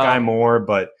thinking about Sky Moore,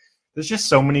 but there's just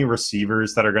so many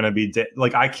receivers that are going to be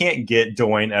like, I can't get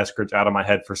Dwayne Eskridge out of my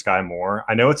head for Sky Moore.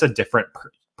 I know it's a different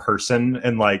person,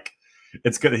 and like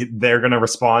they're going to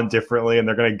respond differently and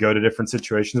they're going to go to different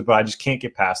situations, but I just can't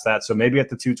get past that. So maybe at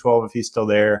the 212, if he's still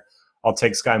there, I'll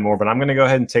take Sky Moore, but I'm going to go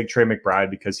ahead and take Trey McBride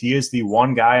because he is the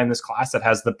one guy in this class that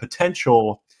has the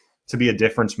potential to be a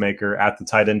difference maker at the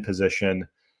tight end position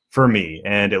for me.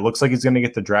 And it looks like he's going to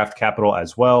get the draft capital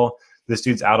as well. This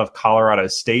dude's out of Colorado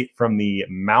State from the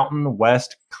Mountain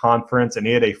West Conference, and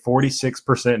he had a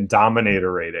 46%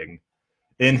 dominator rating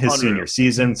in his senior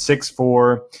season.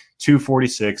 6'4",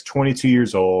 246, 22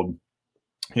 years old.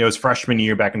 His freshman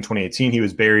year back in 2018, he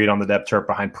was buried on the depth chart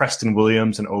behind Preston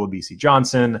Williams and Olabisi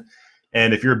Johnson.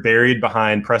 And if you're buried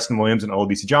behind Preston Williams and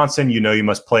Olabisi Johnson, you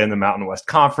must play in the Mountain West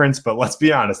Conference. But let's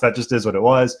be honest, that just is what it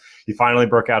was. He finally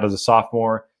broke out as a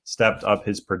sophomore, stepped up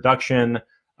his production.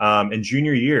 In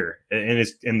junior year, in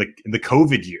the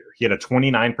COVID year, he had a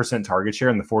 29% target share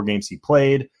in the 4 games he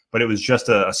played, but it was just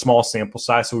a small sample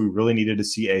size, so we really needed to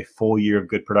see a full year of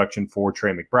good production for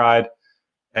Trey McBride.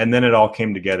 And then it all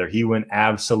came together. He went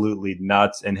absolutely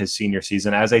nuts in his senior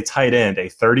season as a tight end, a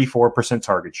 34%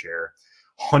 target share,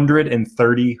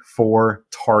 134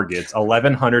 targets,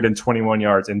 1,121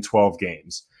 yards in 12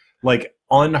 games. Like,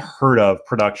 unheard of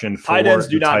production for tight ends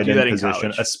do the not tight do end that in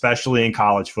position, college. especially in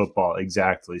college football.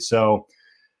 Exactly. So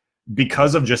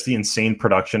because of just the insane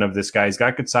production of this guy, he's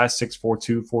got good size, 6'4",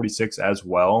 246 as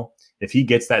well. If he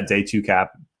gets that day two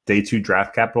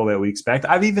draft capital that we expect,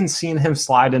 I've even seen him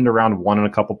slide into round 1 in a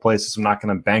couple places. I'm not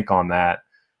going to bank on that.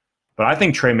 But I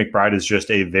think Trey McBride is just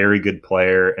a very good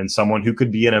player and someone who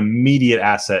could be an immediate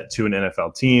asset to an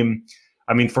NFL team.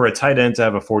 I mean, for a tight end to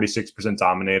have a 46%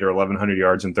 dominator, 1,100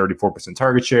 yards, and 34%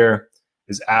 target share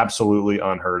is absolutely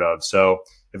unheard of. So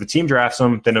if a team drafts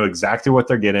him, they know exactly what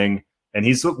they're getting. And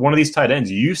he's one of these tight ends.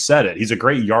 You said it. He's a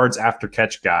great yards after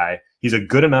catch guy. He's a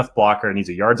good enough blocker, and he's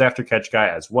a yards after catch guy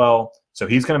as well. So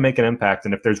he's going to make an impact.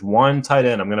 And if there's one tight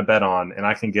end I'm going to bet on, and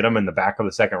I can get him in the back of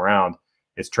the second round,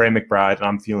 it's Trey McBride, and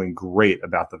I'm feeling great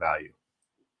about the value.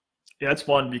 Yeah, it's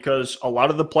fun because a lot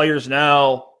of the players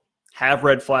now have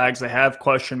red flags. They have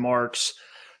question marks.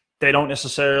 They don't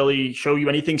necessarily show you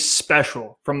anything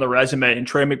special from the resume. And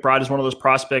Trey McBride is one of those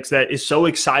prospects that is so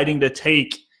exciting to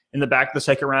take in the back of the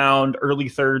second round, early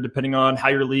third, depending on how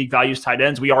your league values tight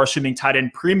ends. We are assuming tight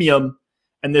end premium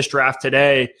in this draft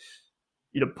today.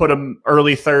 Put him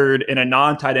early third in a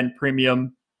non-tight end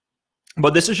premium.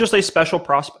 But this is just a special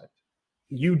prospect.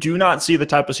 You do not see the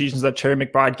type of seasons that Trey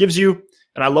McBride gives you.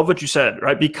 And I love what you said,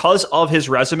 right? Because of his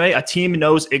resume, a team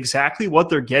knows exactly what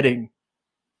they're getting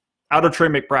out of Trey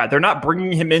McBride. They're not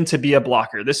bringing him in to be a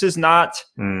blocker. This is not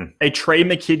a Trey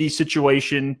McKitty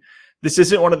situation. This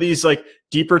isn't one of these like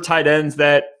deeper tight ends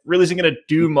that really isn't going to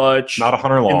do much. Not a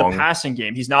Hunter Long in the passing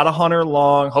game. He's not a Hunter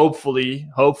Long. Hopefully,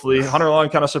 Hunter Long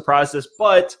kind of surprised us,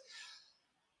 but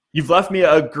you've left me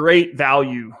a great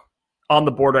value on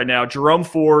the board right now. Jerome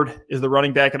Ford is the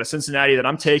running back out of Cincinnati that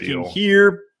I'm taking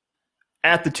here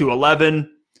at the 211.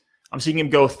 I'm seeing him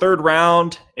go third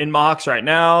round in mocks right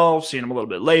now, seeing him a little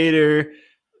bit later.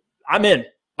 I'm in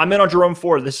on Jerome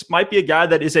Ford. This might be a guy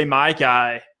that is my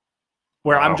guy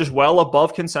where I'm just well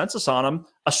above consensus on him,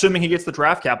 assuming he gets the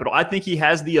draft capital. I think he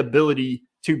has the ability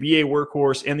to be a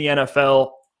workhorse in the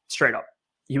NFL straight up.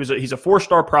 He's a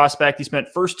 4-star prospect. He spent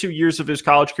first 2 years of his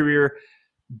college career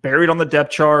buried on the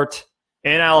depth chart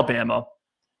in Alabama,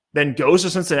 then goes to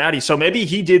Cincinnati. So maybe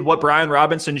he did what Brian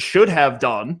Robinson should have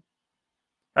done,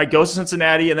 right? Goes to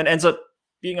Cincinnati and then ends up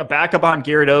being a backup on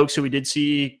Garrett Oakes, who we did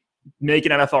see make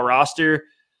an NFL roster.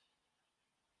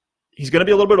 He's going to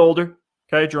be a little bit older,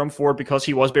 okay, Jerome Ford, because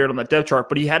he was buried on the depth chart,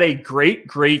 but he had a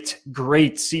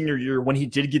great senior year when he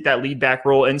did get that lead back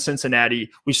role in Cincinnati.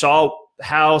 We saw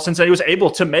how Cincinnati was able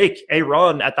to make a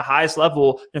run at the highest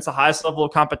level against the highest level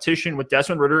of competition with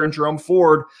Desmond Ridder and Jerome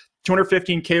Ford.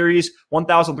 215 carries,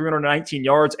 1,319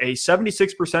 yards, a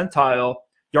 76th percentile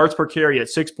yards per carry at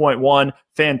 6.1.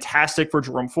 Fantastic for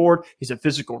Jerome Ford. He's a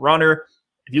physical runner.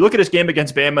 If you look at his game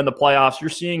against Bama in the playoffs,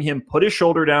 you're seeing him put his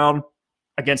shoulder down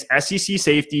against SEC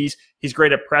safeties. He's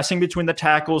great at pressing between the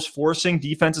tackles, forcing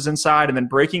defenses inside, and then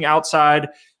breaking outside.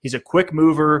 He's a quick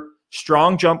mover,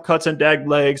 strong jump cuts and dead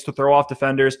legs to throw off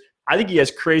defenders. I think he has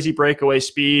crazy breakaway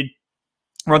speed.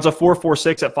 Runs a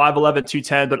 4.46 at 5'11",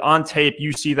 210, but on tape,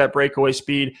 you see that breakaway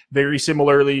speed very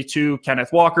similarly to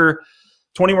Kenneth Walker.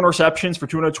 21 receptions for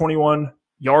 221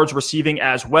 yards receiving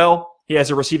as well. He has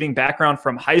a receiving background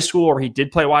from high school, or he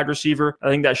did play wide receiver. I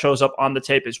think that shows up on the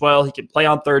tape as well. He can play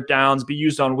on third downs, be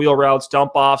used on wheel routes,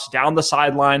 dump offs, down the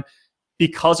sideline.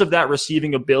 Because of that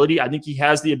receiving ability, I think he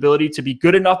has the ability to be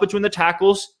good enough between the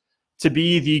tackles to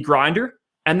be the grinder,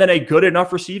 and then a good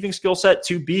enough receiving skill set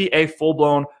to be a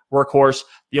full-blown workhorse.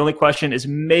 The only question is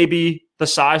maybe the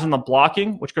size and the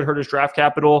blocking, which could hurt his draft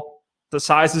capital. The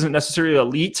size isn't necessarily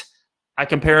elite. I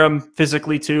compare him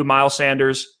physically to Miles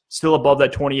Sanders, still above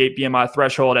that 28 BMI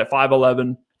threshold at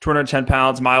 5'11", 210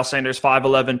 pounds. Miles Sanders,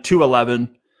 5'11",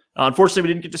 211. Unfortunately, we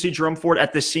didn't get to see Jerome Ford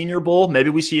at the Senior Bowl. Maybe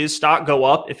we see his stock go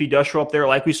up if he does show up there,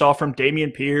 like we saw from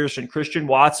Dameon Pierce and Christian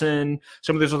Watson,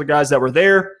 some of those other guys that were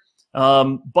there.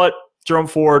 But Jerome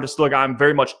Ford is still a guy I'm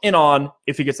very much in on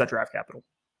if he gets that draft capital.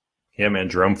 Yeah, man,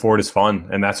 Jerome Ford is fun.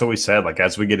 And that's what we said. Like,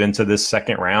 as we get into this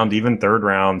second round, even third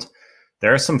round,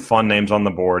 there are some fun names on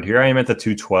the board. Here I am at the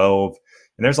 212.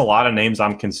 And there's a lot of names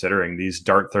I'm considering. These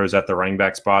dart throws at the running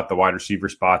back spot, the wide receiver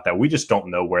spot, that we just don't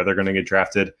know where they're going to get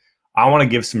drafted. I want to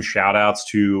give some shout outs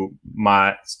to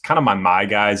my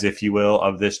guys, if you will,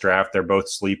 of this draft. They're both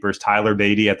sleepers. Tyler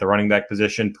Beatty at the running back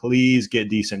position. Please get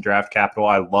decent draft capital.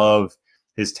 I love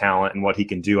his talent and what he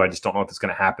can do. I just don't know if it's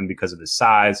going to happen because of his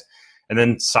size. And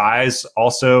then size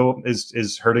also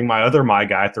is hurting my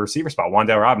guy at the receiver spot,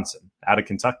 Wan'Dale Robinson out of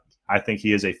Kentucky. I think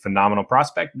he is a phenomenal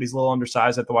prospect, but he's a little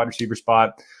undersized at the wide receiver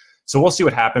spot. So we'll see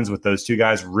what happens with those two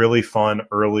guys. Really fun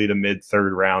early to mid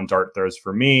third round dart throws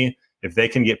for me. If they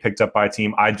can get picked up by a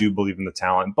team, I do believe in the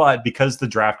talent. But because the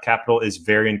draft capital is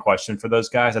very in question for those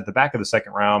guys at the back of the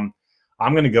second round,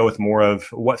 I'm going to go with more of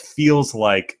what feels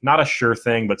like not a sure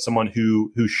thing, but someone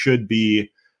who should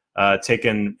be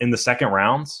taken in the second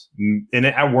round, and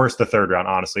at worst the third round,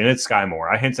 honestly. And it's Sky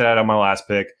Moore. I hinted at it on my last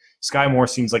pick. Sky Moore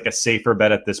seems like a safer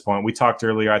bet at this point. We talked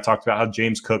earlier. I talked about how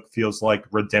James Cook feels like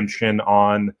redemption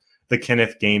on the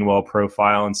Kenneth Gainwell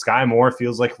profile, and Sky Moore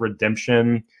feels like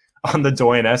redemption on the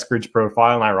Dwayne Eskridge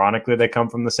profile, and ironically, they come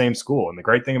from the same school. And the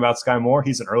great thing about Sky Moore,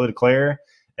 he's an early declarer,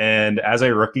 and as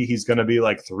a rookie, he's going to be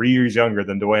like 3 years younger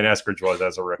than Dwayne Eskridge was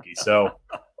as a rookie. So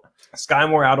Sky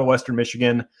Moore out of Western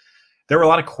Michigan. There were a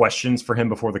lot of questions for him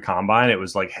before the combine. It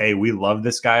was like, hey, we love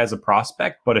this guy as a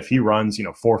prospect, but if he runs,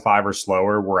 4.5 or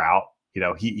slower, we're out.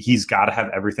 He's got to have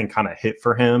everything kind of hit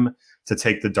for him to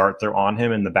take the dart throw on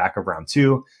him in the back of round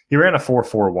 2. He ran a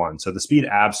 4.41, so the speed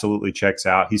absolutely checks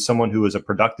out. He's someone who was a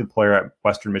productive player at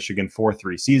Western Michigan for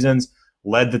 3 seasons,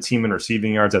 led the team in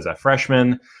receiving yards as a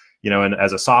freshman, and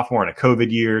as a sophomore in a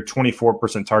COVID year,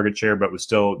 24% target share, but was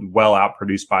still well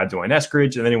outproduced by Dwayne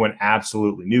Eskridge. And then he went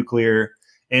absolutely nuclear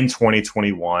in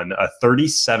 2021, a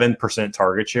 37%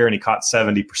 target share, and he caught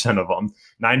 70% of them.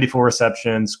 94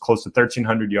 receptions, close to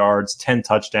 1,300 yards, 10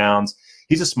 touchdowns.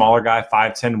 He's a smaller guy,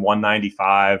 5'10",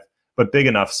 195, but big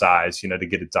enough size, to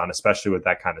get it done, especially with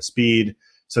that kind of speed.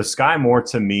 So Sky Moore,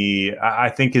 to me, I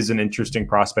think is an interesting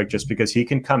prospect just because he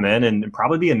can come in and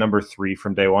probably be a number 3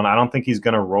 from day one. I don't think he's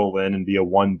going to roll in and be a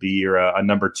 1B or a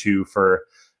number 2 for,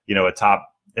 a top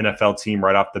NFL team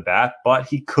right off the bat, but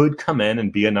he could come in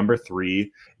and be a number 3,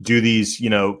 do these,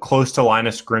 close to line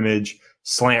of scrimmage,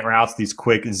 slant routes, these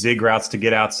quick zig routes to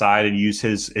get outside and use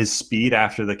his speed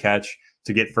after the catch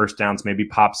to get first downs, maybe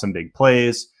pop some big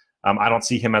plays. I don't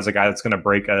see him as a guy that's going to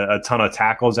break a ton of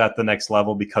tackles at the next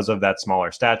level because of that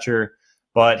smaller stature.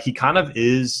 But he kind of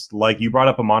is, like you brought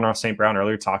up Amon-Ra St. Brown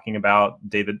earlier talking about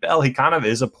David Bell. He kind of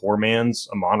is a poor man's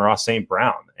Amon-Ra St.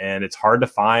 Brown. And it's hard to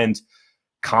find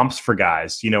comps for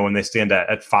guys, when they stand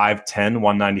at 5'10",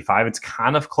 195. It's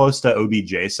kind of close to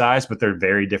OBJ size, but they're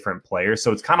very different players.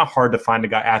 So it's kind of hard to find a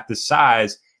guy at this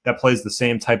size that plays the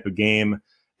same type of game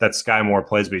that Sky Moore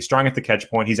plays, but he's strong at the catch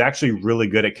point. He's actually really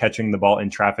good at catching the ball in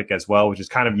traffic as well, which is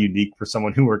kind of unique for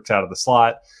someone who works out of the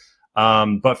slot.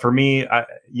 But for me,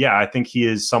 I think he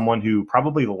is someone who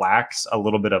probably lacks a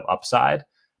little bit of upside,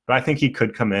 but I think he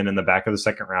could come in the back of the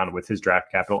second round with his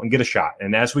draft capital and get a shot.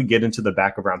 And as we get into the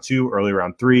back of round 2, early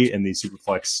round 3 in these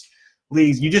Superflex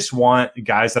leagues, you just want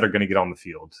guys that are going to get on the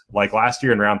field. Like last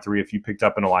year in round 3, if you picked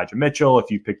up an Elijah Mitchell, if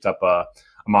you picked up a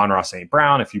Amon-Ra St.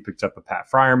 Brown, if you picked up a Pat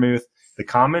Freiermuth, the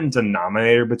common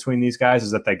denominator between these guys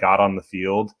is that they got on the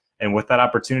field. And with that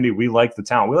opportunity, we like the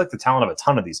talent. We like the talent of a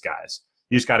ton of these guys.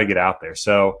 You just got to get out there.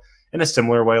 So in a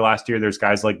similar way last year, there's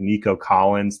guys like Nico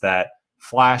Collins that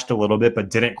flashed a little bit,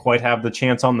 but didn't quite have the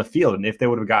chance on the field. And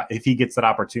if he gets that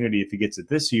opportunity, if he gets it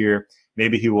this year,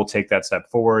 maybe he will take that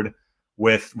step forward.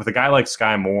 With a guy like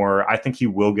Sky Moore, I think he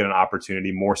will get an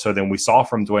opportunity more so than we saw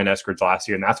from Dwayne Eskridge last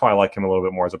year, and that's why I like him a little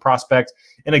bit more as a prospect.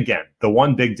 And again, the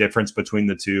one big difference between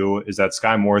the two is that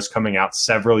Sky Moore is coming out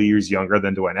several years younger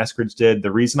than Dwayne Eskridge did.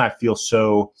 The reason I feel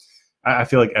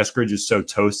like Eskridge is so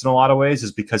toast in a lot of ways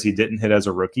is because he didn't hit as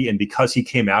a rookie, and because he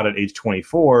came out at age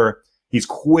 24, he's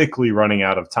quickly running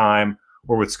out of time.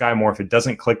 Or with Sky Moore, if it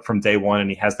doesn't click from day one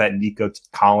and he has that Nico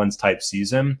Collins type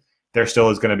season, there still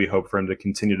is going to be hope for him to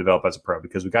continue to develop as a pro,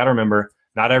 because we got to remember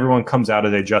not everyone comes out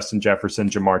of a Justin Jefferson,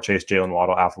 Jamar Chase, Jalen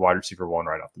Waddle, alpha wide receiver 1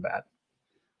 right off the bat.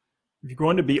 If you're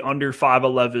going to be under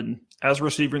 5'11 as a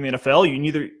receiver in the NFL, you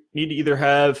need to either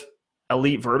have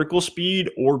elite vertical speed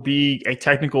or be a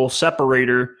technical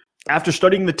separator. After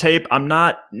studying the tape, I'm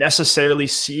not necessarily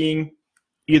seeing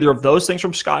either of those things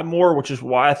from Sky Moore, which is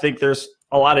why I think there's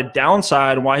a lot of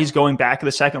downside and why he's going back in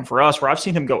the second for us, where I've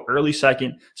seen him go early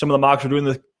second. Some of the mocks are doing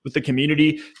with the community.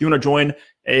 If you want to join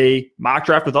a mock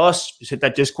draft with us, just hit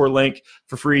that Discord link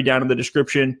for free down in the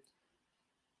description.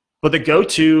 But the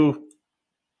go-to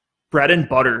bread and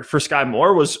butter for Sky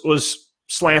Moore was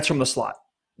slants from the slot.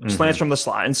 Slants from the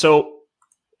slot. And so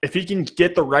if he can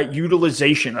get the right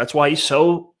utilization, that's why he's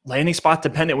so landing spot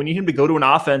dependent. We need him to go to an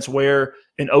offense where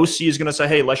an OC is going to say,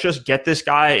 hey, let's just get this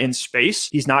guy in space.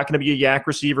 He's not going to be a yak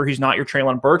receiver. He's not your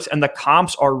Treylon Burks. And the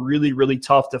comps are really, really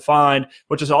tough to find,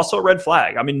 which is also a red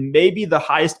flag. I mean, maybe the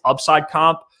highest upside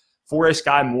comp for a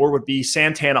Sky Moore would be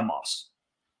Santana Moss.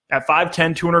 At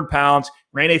 5'10", 200 pounds,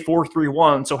 ran a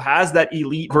 4.31, so has that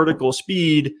elite vertical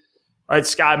speed. Right,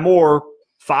 Sky Moore,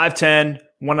 5'10",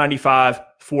 195,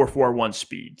 4.41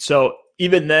 speed. So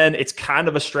even then, it's kind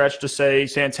of a stretch to say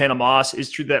Santana Moss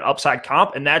is to that upside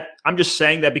comp. And that I'm just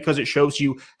saying that because it shows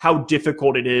you how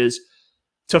difficult it is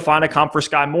to find a comp for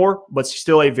Sky Moore, but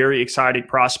still a very exciting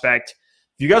prospect.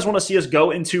 If you guys want to see us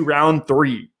go into round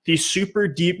 3, these super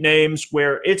deep names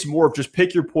where it's more of just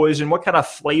pick your poison, what kind of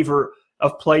flavor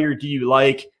of player do you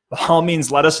like? By all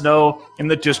means, let us know in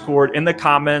the Discord, in the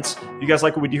comments. If you guys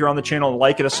like what we do here on the channel,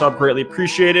 like it, a sub, greatly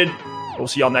appreciated. We'll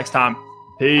see y'all next time.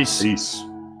 Peace. Peace.